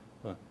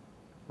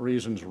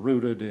reasons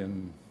rooted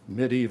in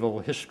medieval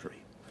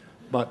history.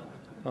 But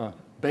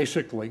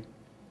basically,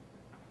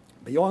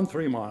 beyond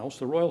 3 miles,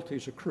 the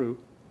royalties accrue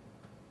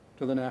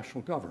to the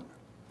national government.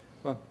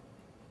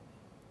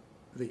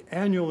 The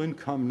annual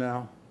income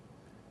now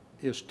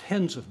is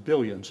tens of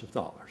billions of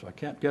dollars. I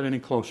can't get any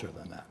closer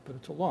than that, but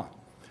it's a lot.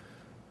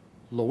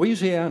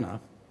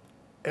 Louisiana,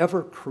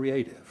 ever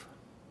creative,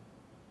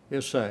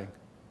 is saying,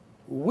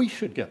 we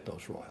should get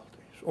those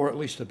royalties, or at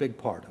least a big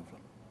part of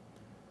them.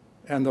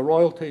 And the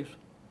royalties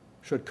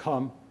should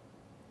come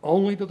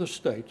only to the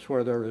states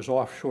where there is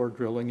offshore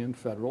drilling in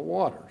federal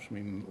waters. I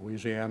mean,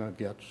 Louisiana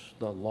gets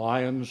the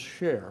lion's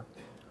share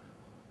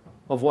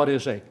of what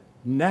is a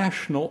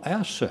national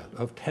asset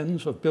of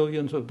tens of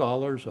billions of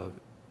dollars of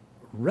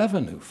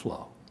revenue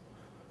flow.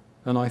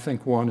 And I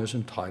think one is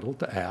entitled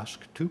to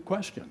ask 2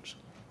 questions.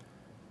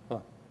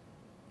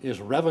 Is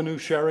revenue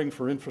sharing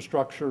for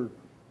infrastructure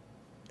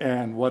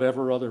and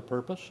whatever other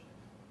purpose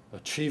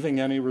achieving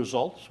any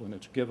results when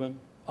it's given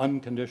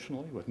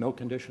unconditionally with no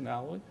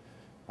conditionality?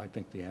 I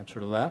think the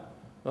answer to that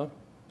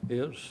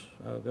is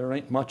there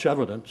ain't much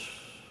evidence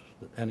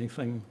that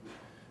anything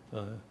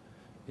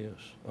is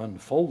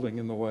unfolding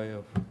in the way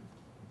of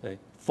a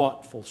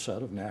thoughtful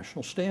set of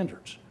national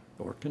standards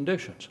or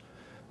conditions.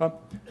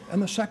 And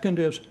the second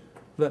is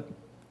that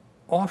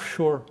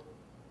offshore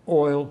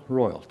oil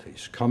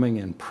royalties coming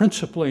in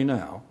principally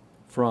now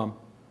from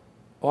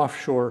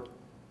offshore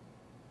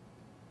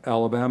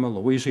Alabama,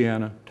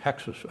 Louisiana,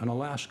 Texas, and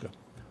Alaska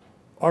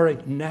are a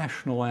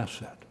national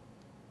asset.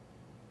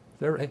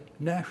 They're a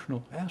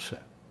national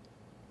asset.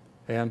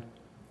 And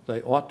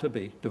they ought to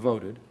be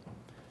devoted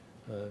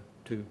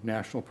to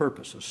national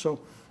purposes. So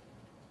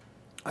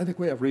I think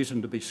we have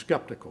reason to be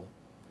skeptical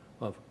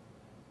of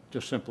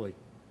just simply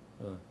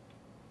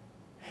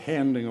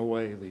handing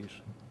away these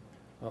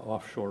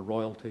offshore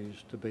royalties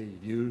to be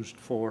used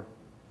for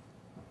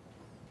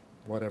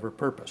whatever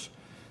purpose.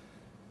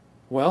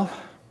 Well,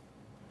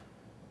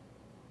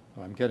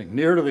 I'm getting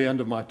near to the end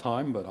of my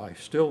time, but I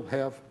still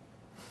have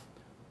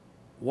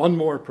one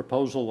more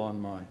proposal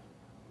on my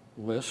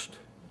list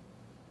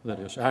that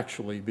is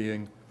actually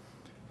being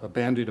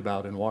bandied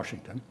about in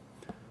Washington.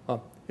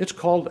 It's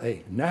called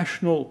a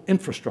National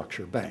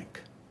Infrastructure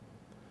Bank.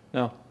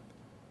 Now,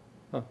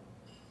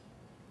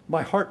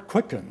 my heart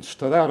quickens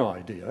to that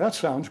idea. That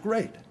sounds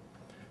great.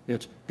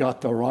 It's got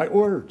the right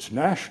words: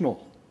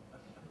 national,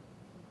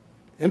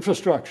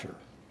 infrastructure,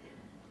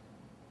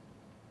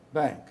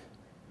 bank.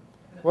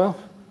 Well,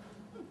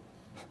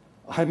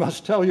 I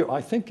must tell you,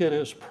 I think it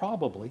is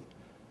probably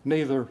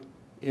neither,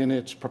 in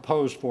its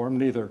proposed form,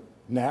 neither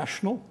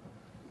national,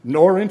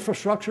 nor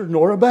infrastructure,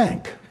 nor a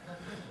bank.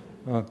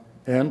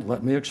 And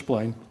let me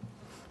explain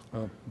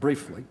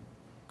briefly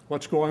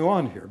what's going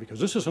on here, because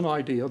this is an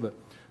idea that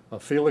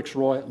Felix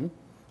Royatin,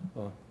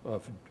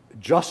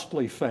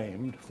 justly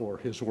famed for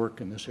his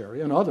work in this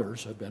area, and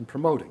others have been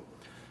promoting.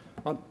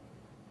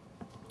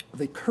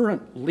 The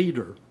current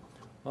leader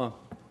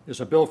is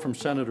a bill from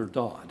Senator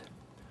Dodd.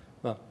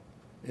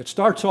 It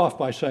starts off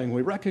by saying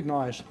we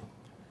recognize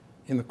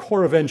in the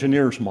Corps of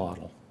Engineers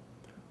model,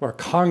 where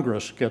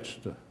Congress gets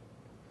to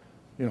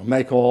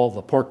make all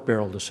the pork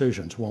barrel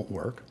decisions won't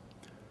work.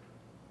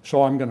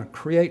 So I'm going to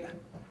create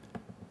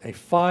a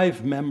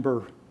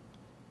 5-member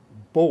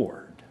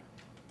board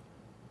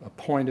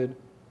appointed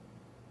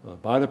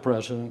by the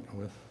President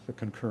with the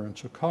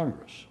concurrence of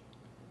Congress.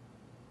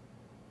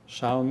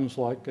 Sounds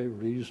like a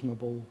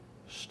reasonable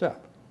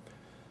step.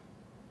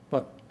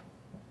 But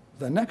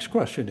the next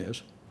question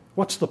is,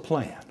 what's the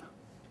plan?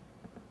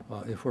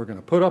 If we're going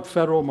to put up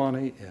federal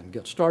money and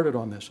get started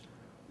on this,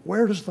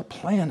 where does the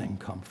planning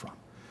come from?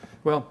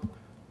 Well,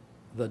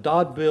 the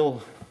Dodd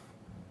bill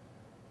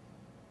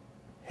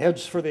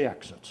heads for the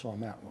exits on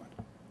that one.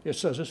 It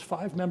says this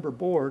 5-member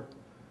board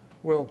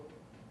will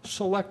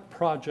select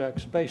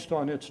projects based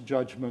on its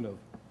judgment of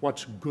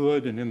what's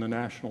good and in the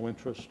national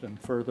interest and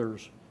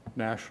furthers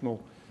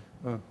national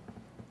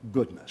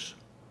goodness.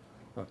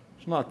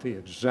 It's not the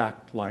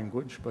exact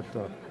language, but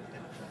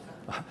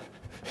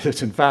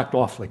it's in fact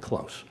awfully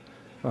close.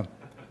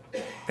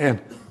 And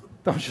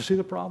don't you see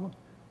the problem?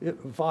 It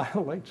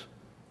violates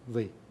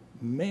the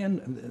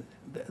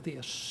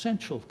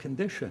essential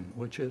condition,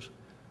 which is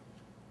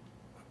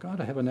we've got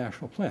to have a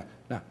national plan.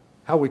 Now,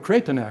 how we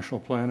create the national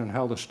plan and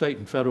how the state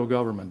and federal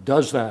government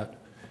does that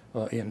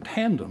in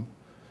tandem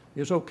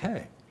is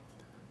okay.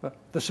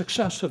 The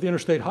success of the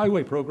interstate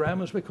highway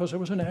program is because there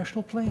was a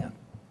national plan.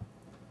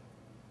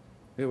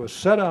 It was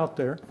set out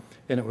there,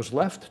 and it was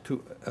left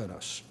to an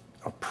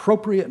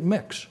appropriate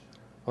mix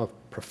of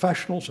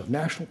professionals, of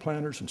national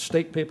planners, and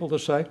state people to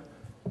say,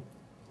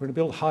 we're going to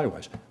build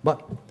highways.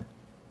 But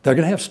they're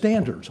going to have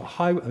standards.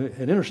 An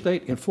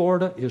interstate in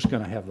Florida is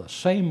going to have the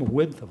same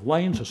width of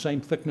lanes, the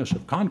same thickness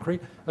of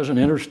concrete as an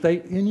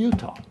interstate in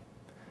Utah.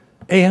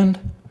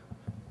 And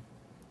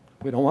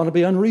we don't want to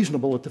be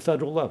unreasonable at the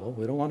federal level.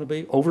 We don't want to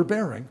be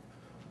overbearing.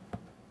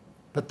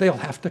 But they'll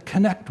have to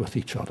connect with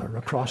each other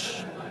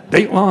across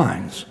state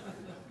lines.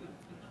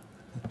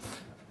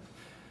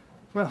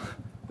 Well,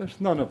 there's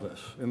none of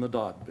this in the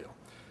Dodd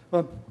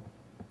bill.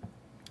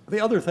 The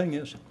other thing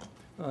is,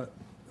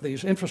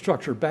 these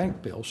infrastructure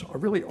bank bills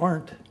really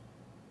aren't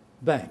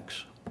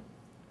banks.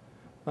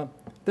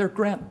 They're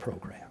grant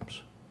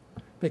programs.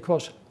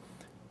 Because,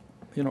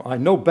 I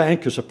know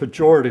bank is a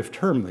pejorative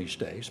term these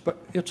days, but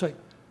it's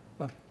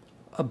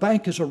a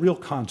bank is a real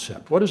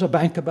concept. What is a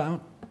bank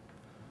about?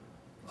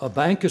 A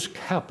bank is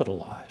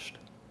capitalized.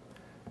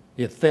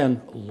 It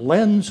then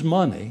lends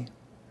money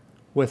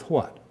with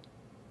what?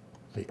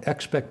 The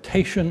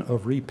expectation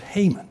of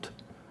repayment,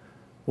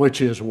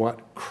 which is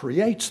what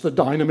creates the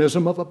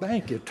dynamism of a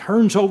bank. It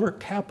turns over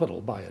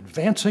capital by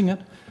advancing it,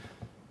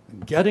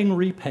 and getting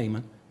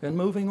repayment, and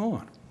moving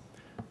on.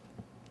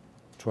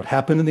 That's what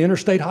happened in the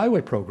interstate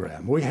highway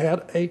program. We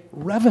had a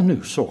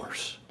revenue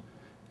source,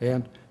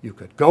 and you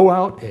could go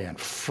out and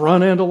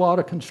front-end a lot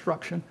of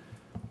construction,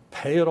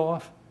 pay it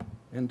off,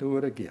 and do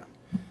it again.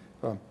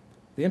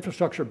 The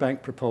infrastructure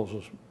bank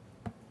proposals,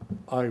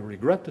 I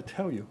regret to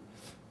tell you,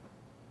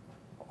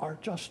 are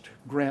just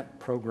grant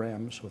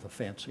programs with a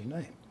fancy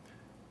name.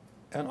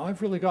 And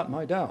I've really got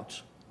my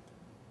doubts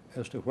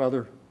as to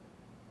whether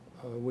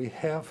we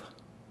have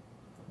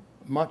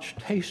much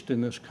taste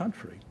in this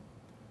country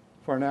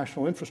for a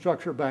national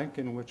infrastructure bank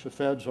in which the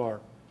feds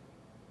are,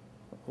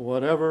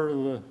 whatever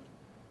the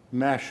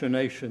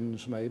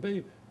machinations may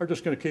be, are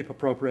just going to keep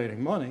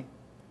appropriating money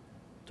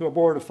to a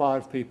board of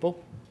 5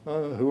 people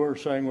who are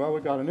saying, well,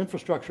 we've got an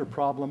infrastructure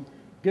problem,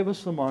 give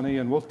us the money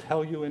and we'll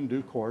tell you in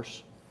due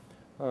course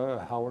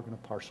how we're going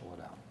to parcel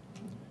it out.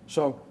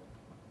 So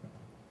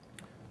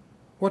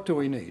what do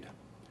we need?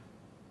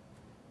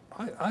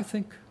 I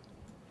think,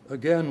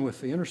 again,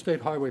 with the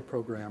interstate highway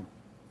program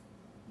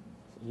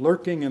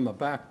lurking in the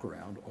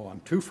background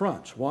on 2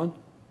 fronts. One,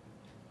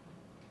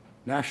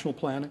 national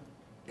planning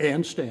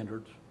and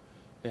standards,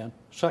 and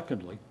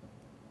secondly,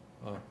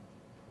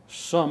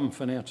 some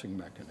financing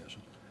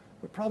mechanism.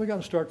 We've probably got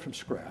to start from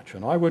scratch,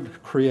 and I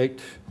would create,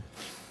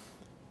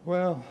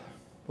 well,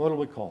 what do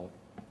we call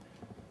it?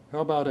 How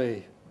about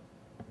a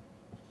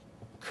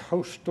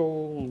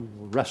coastal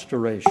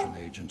restoration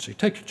agency?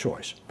 Take your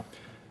choice.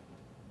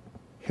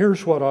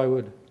 Here's what I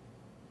would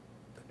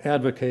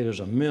advocate as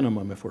a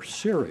minimum if we're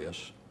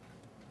serious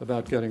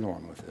about getting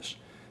on with this.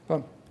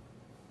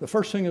 The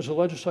first thing is the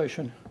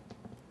legislation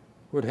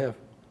would have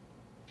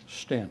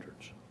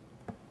standards.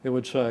 It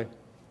would say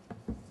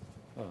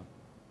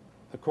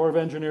the Corps of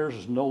Engineers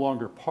is no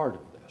longer part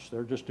of this.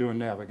 They're just doing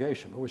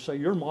navigation. But we say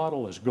your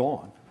model is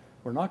gone.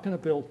 We're not going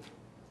to build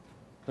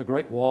the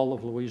Great Wall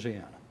of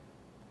Louisiana.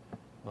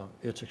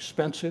 It's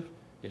expensive.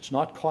 It's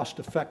not cost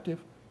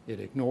effective. It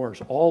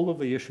ignores all of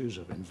the issues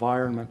of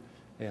environment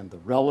and the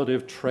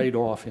relative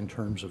trade-off in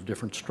terms of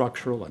different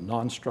structural and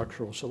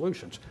non-structural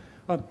solutions.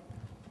 And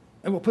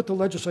we'll put the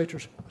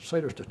legislators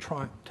to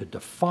try to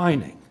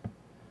defining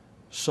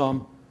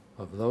some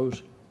of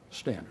those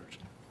standards.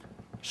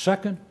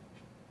 Second,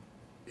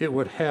 it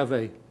would have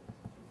a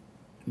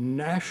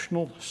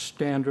national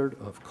standard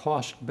of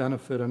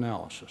cost-benefit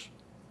analysis,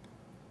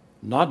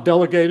 not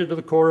delegated to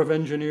the Corps of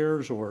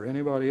Engineers or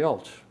anybody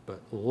else,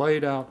 but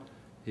laid out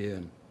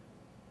in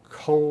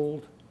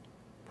cold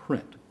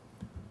print.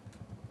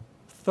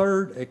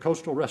 Third, a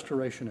coastal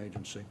restoration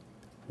agency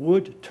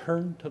would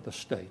turn to the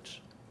states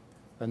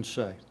and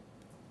say,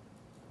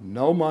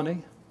 no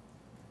money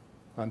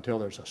until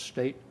there's a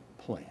state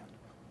plan.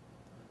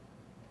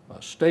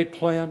 A state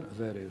plan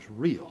that is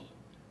real,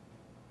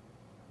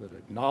 that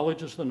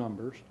acknowledges the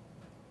numbers,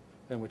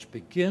 and which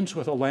begins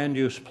with a land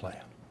use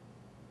plan,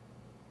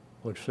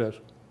 which says,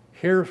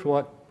 here's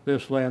what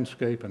this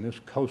landscape and this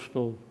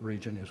coastal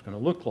region is going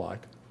to look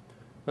like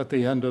at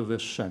the end of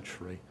this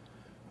century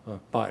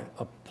by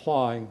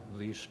applying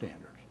these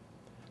standards.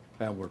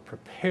 And we're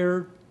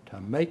prepared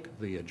to make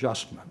the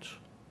adjustments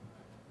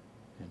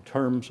in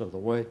terms of the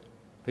way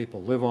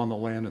people live on the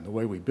land and the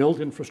way we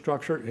build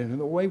infrastructure and in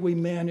the way we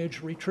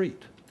manage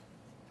retreat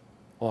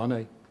on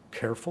a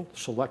careful,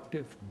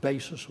 selective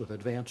basis with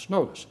advance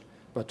notice,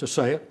 but to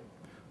say it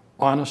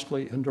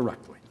honestly and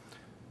directly.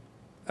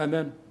 And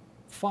then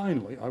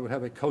finally, I would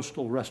have a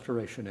coastal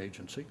restoration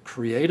agency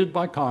created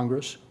by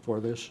Congress for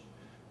this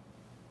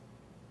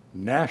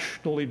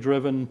nationally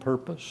driven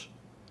purpose,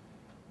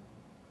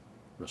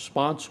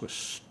 response with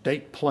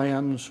state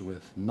plans,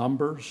 with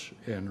numbers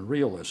and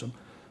realism,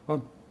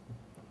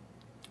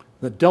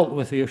 that dealt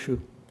with the issue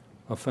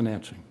of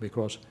financing,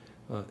 because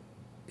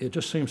it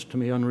just seems to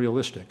me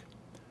unrealistic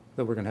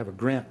that we're going to have a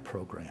grant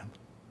program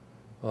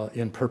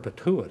in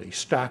perpetuity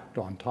stacked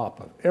on top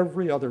of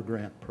every other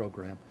grant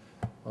program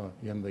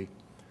in the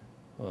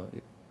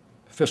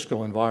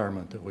fiscal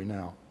environment that we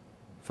now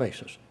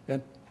faces.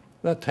 And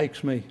that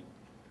takes me,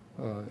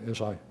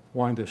 as I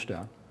wind this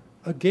down,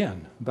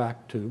 again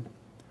back to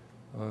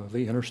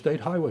the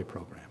interstate highway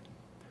program.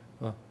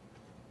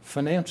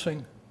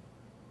 Financing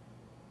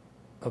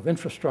of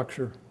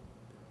infrastructure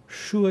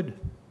should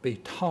be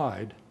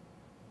tied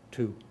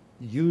to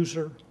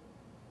user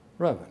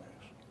revenues.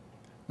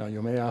 Now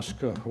you may ask,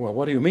 well,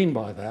 what do you mean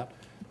by that?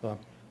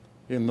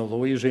 In the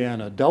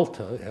Louisiana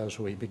Delta, as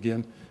we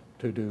begin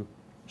to do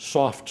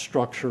soft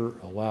structure,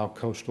 allow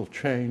coastal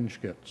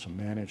change, get some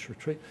managed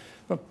retreat,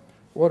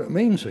 what it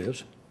means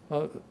is,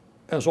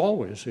 as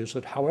always, is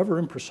that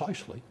however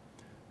imprecisely,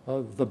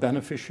 the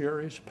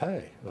beneficiaries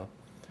pay.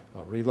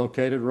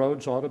 Relocated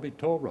roads ought to be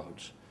toll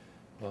roads.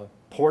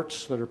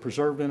 Ports that are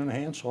preserved and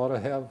enhanced ought to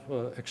have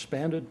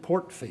expanded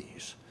port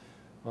fees.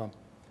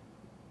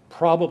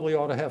 Probably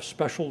ought to have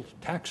special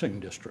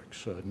taxing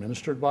districts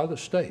administered by the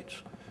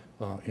states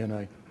in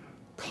a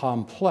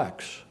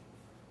complex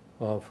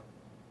of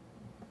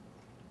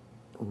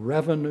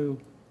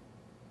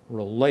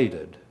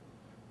revenue-related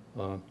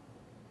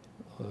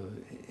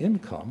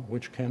income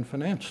which can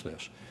finance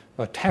this.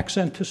 Tax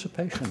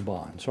anticipation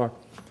bonds are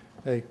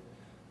a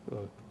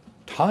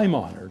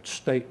time-honored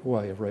state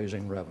way of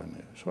raising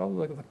revenues. Well,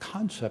 the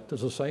concept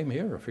is the same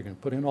here. If you're going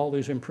to put in all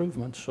these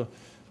improvements,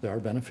 there are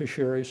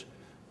beneficiaries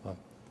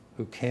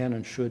who can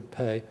and should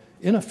pay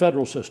in a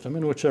federal system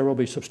in which there will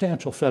be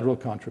substantial federal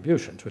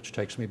contributions, which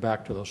takes me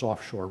back to those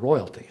offshore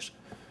royalties.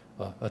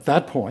 At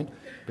that point,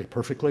 it'd be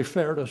perfectly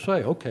fair to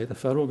say, okay, the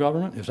federal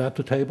government is at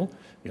the table.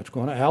 It's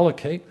going to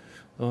allocate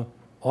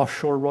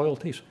offshore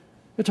royalties.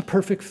 It's a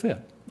perfect fit.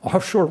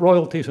 Offshore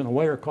royalties, in a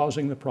way, are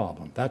causing the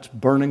problem. That's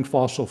burning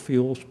fossil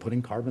fuels,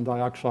 putting carbon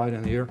dioxide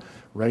in the air,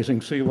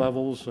 raising sea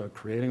levels,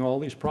 creating all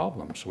these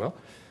problems. Well,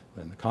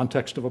 in the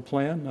context of a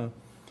plan,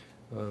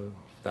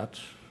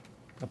 that's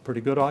a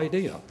pretty good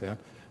idea. Yeah.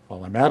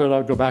 While I'm at it,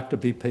 I'll go back to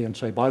BP and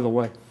say, by the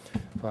way,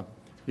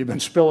 you've been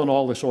spilling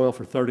all this oil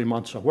for 30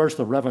 months, so where's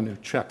the revenue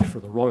check for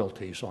the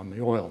royalties on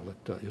the oil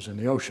that is in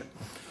the ocean?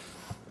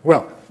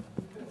 Well,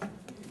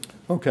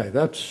 okay,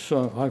 that's,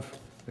 I've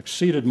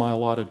exceeded my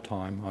allotted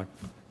time. I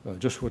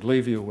just would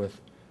leave you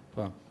with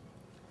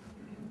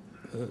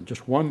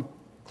just one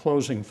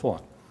closing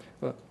thought.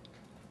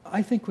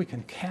 I think we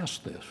can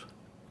cast this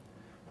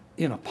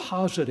in a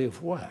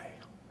positive way.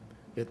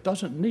 It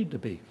doesn't need to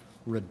be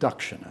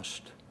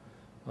reductionist.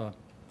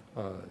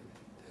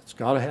 It's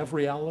got to have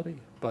reality,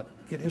 but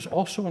it is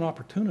also an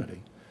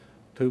opportunity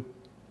to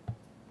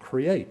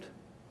create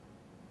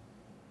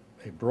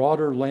a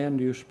broader land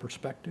use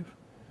perspective,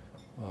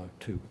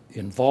 to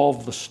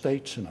involve the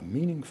states in a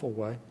meaningful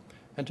way,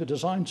 and to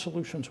design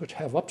solutions which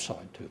have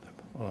upside to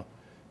them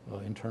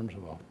in terms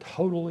of a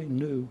totally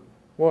new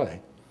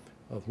way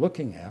of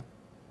looking at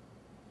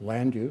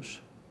land use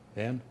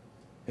and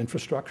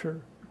infrastructure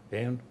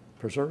and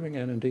preserving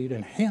and indeed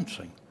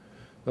enhancing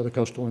the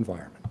coastal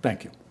environment.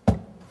 Thank you.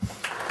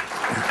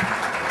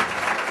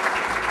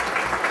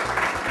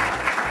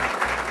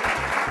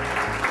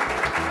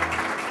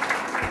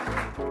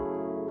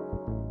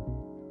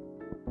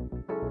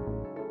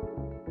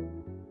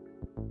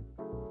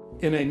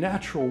 In a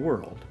natural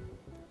world,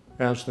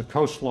 as the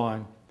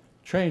coastline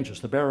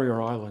changes, the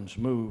barrier islands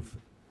move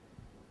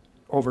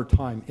over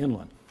time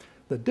inland.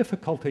 The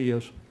difficulty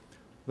is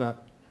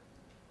that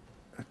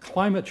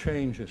climate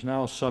change is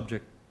now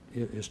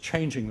is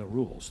changing the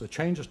rules. The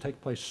changes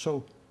take place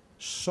so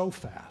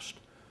fast.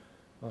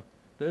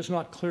 It is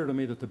not clear to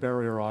me that the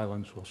barrier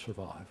islands will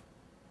survive.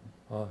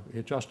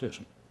 It just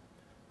isn't.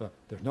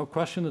 There's no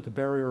question that the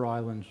barrier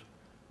islands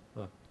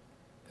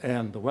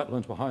and the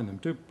wetlands behind them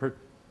do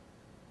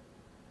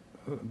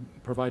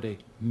provide a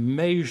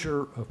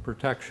measure of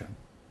protection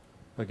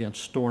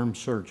against storm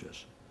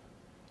surges.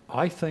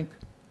 I think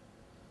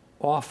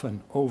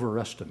often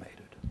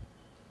overestimated,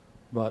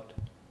 but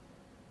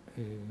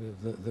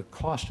the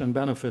cost and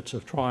benefits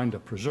of trying to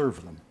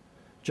preserve them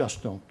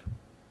just don't.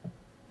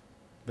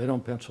 They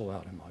don't pencil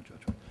out in my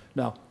judgment.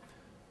 Now,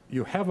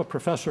 you have a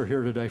professor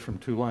here today from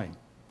Tulane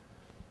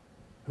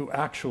who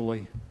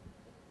actually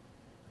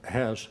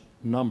has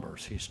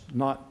numbers. He's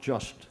not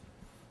just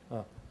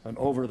an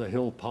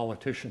over-the-hill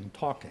politician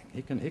talking.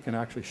 He can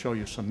actually show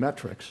you some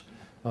metrics.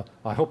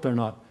 I hope they're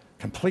not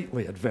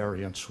completely at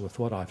variance with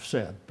what I've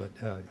said, but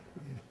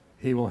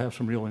he will have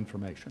some real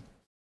information.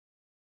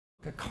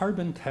 A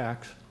carbon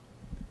tax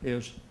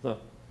is the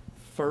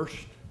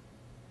first,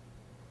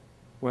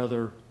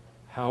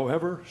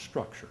 however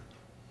structured,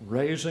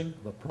 raising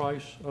the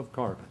price of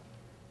carbon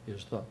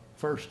is the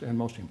first and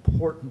most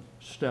important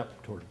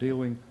step toward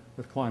dealing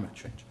with climate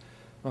change.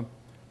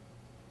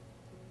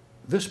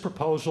 This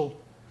proposal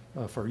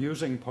for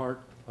using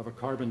part of a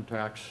carbon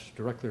tax,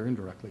 directly or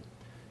indirectly,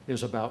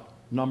 is about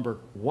number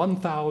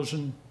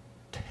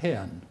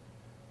 1010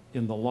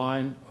 in the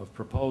line of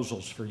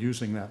proposals for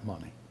using that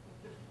money.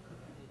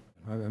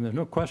 And there's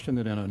no question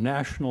that in a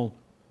national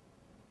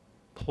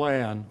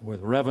plan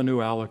with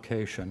revenue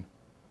allocation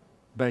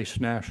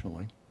based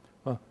nationally,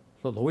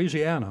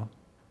 Louisiana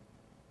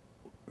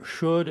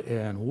should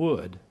and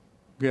would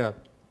get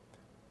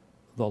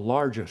the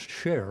largest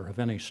share of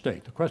any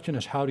state. The question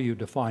is, how do you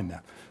define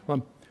that?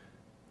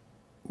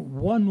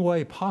 One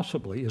way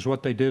possibly is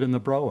what they did in the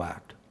Bro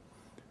Act.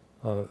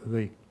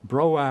 The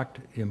Bro Act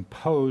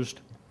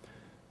imposed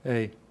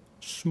a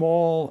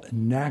small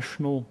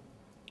national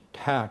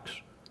tax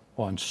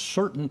on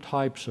certain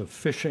types of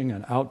fishing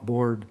and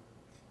outboard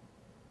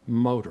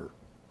motor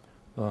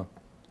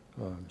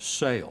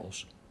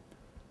sales,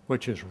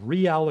 which is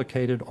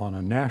reallocated on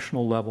a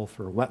national level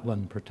for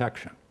wetland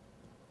protection,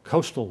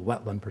 coastal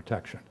wetland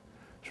protection.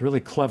 It's really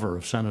clever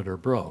of Senator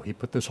Bro. He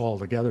put this all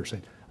together,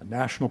 saying a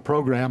national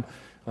program,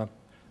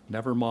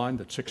 never mind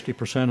that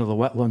 60% of the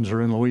wetlands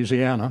are in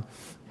Louisiana.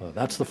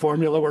 That's the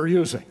formula we're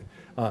using.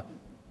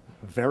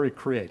 Very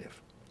creative.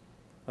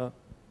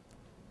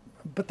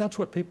 But that's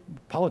what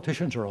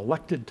politicians are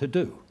elected to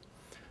do.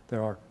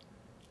 There are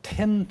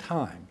 10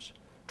 times,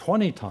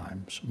 20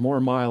 times more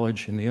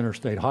mileage in the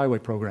interstate highway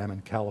program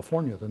in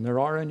California than there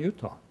are in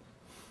Utah.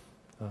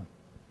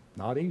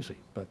 Not easy,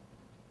 but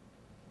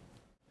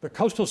the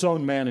Coastal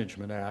Zone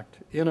Management Act,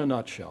 in a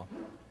nutshell,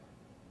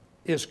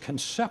 is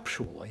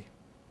conceptually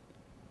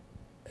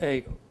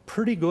a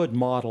pretty good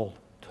model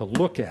to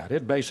look at.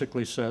 It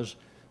basically says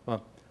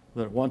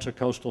that once a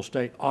coastal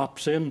state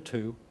opts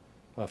into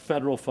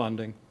federal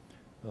funding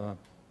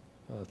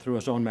through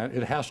a zone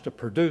it has to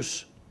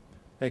produce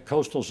a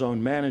coastal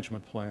zone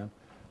management plan,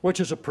 which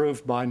is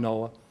approved by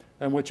NOAA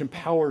and which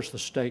empowers the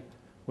state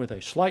with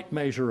a slight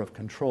measure of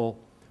control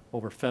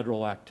over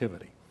federal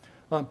activity,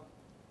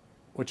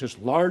 which has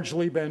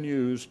largely been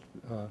used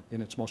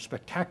in its most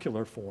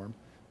spectacular form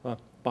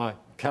by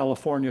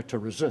California to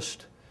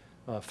resist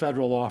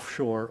federal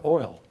offshore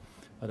oil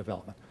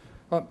development.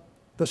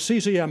 The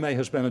CZMA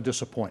has been a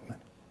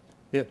disappointment.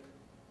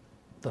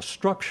 The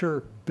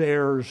structure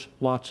bears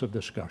lots of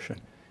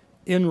discussion.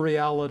 In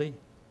reality,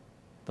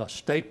 the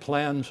state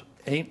plans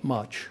ain't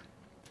much,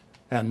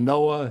 and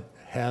NOAA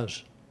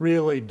has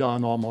really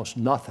done almost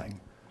nothing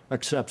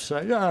except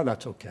say, yeah,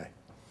 that's okay.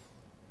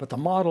 But the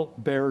model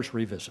bears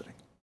revisiting.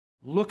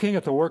 Looking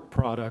at the work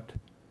product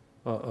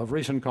of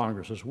recent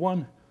Congresses,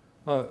 one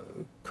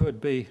could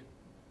be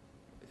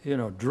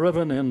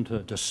driven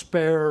into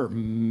despair,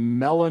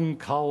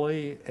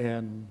 melancholy,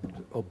 and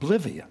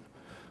oblivion.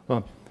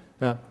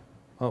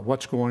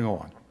 What's going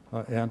on.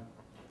 And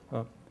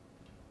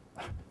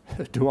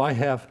do I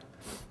have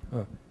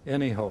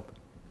any hope?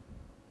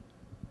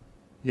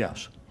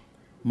 Yes.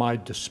 My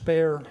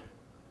despair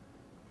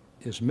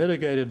is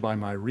mitigated by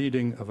my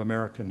reading of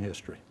American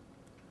history.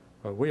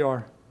 We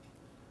are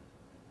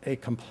a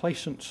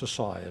complacent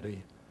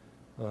society,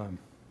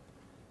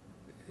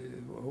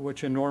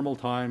 which in normal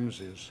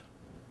times is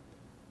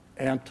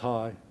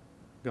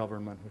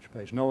anti-government, which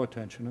pays no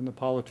attention, and the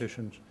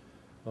politicians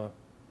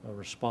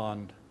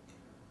respond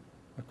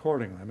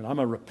accordingly. I mean, I'm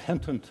a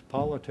repentant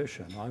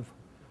politician.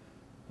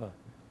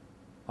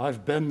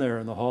 I've been there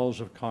in the halls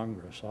of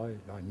Congress.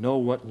 I know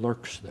what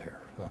lurks there.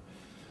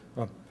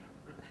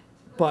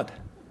 But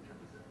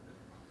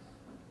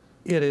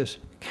it is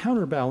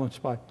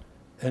counterbalanced by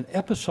an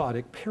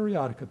episodic,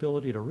 periodic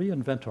ability to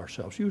reinvent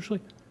ourselves, usually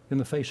in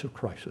the face of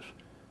crisis,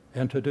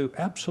 and to do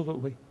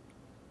absolutely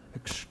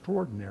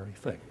extraordinary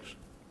things.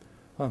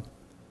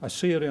 I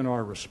see it in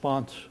our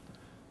response,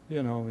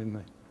 in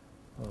the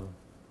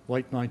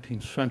late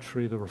 19th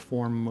century, the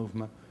reform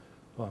movement,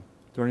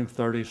 during the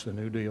 30s, the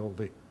New Deal,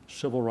 the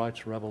civil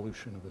rights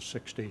revolution of the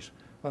 60s.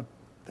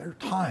 There are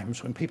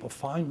times when people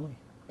finally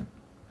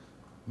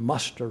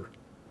muster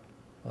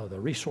the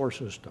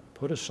resources to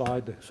put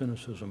aside the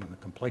cynicism and the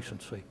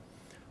complacency,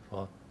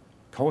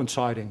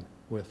 coinciding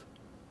with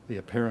the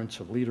appearance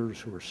of leaders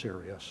who are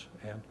serious.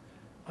 And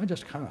I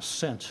just kind of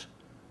sense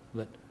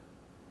that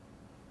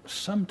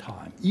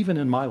sometime, even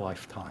in my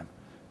lifetime,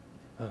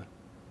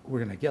 we're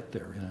going to get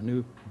there in a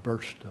new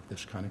burst of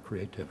this kind of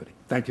creativity.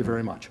 Thank you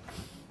very much.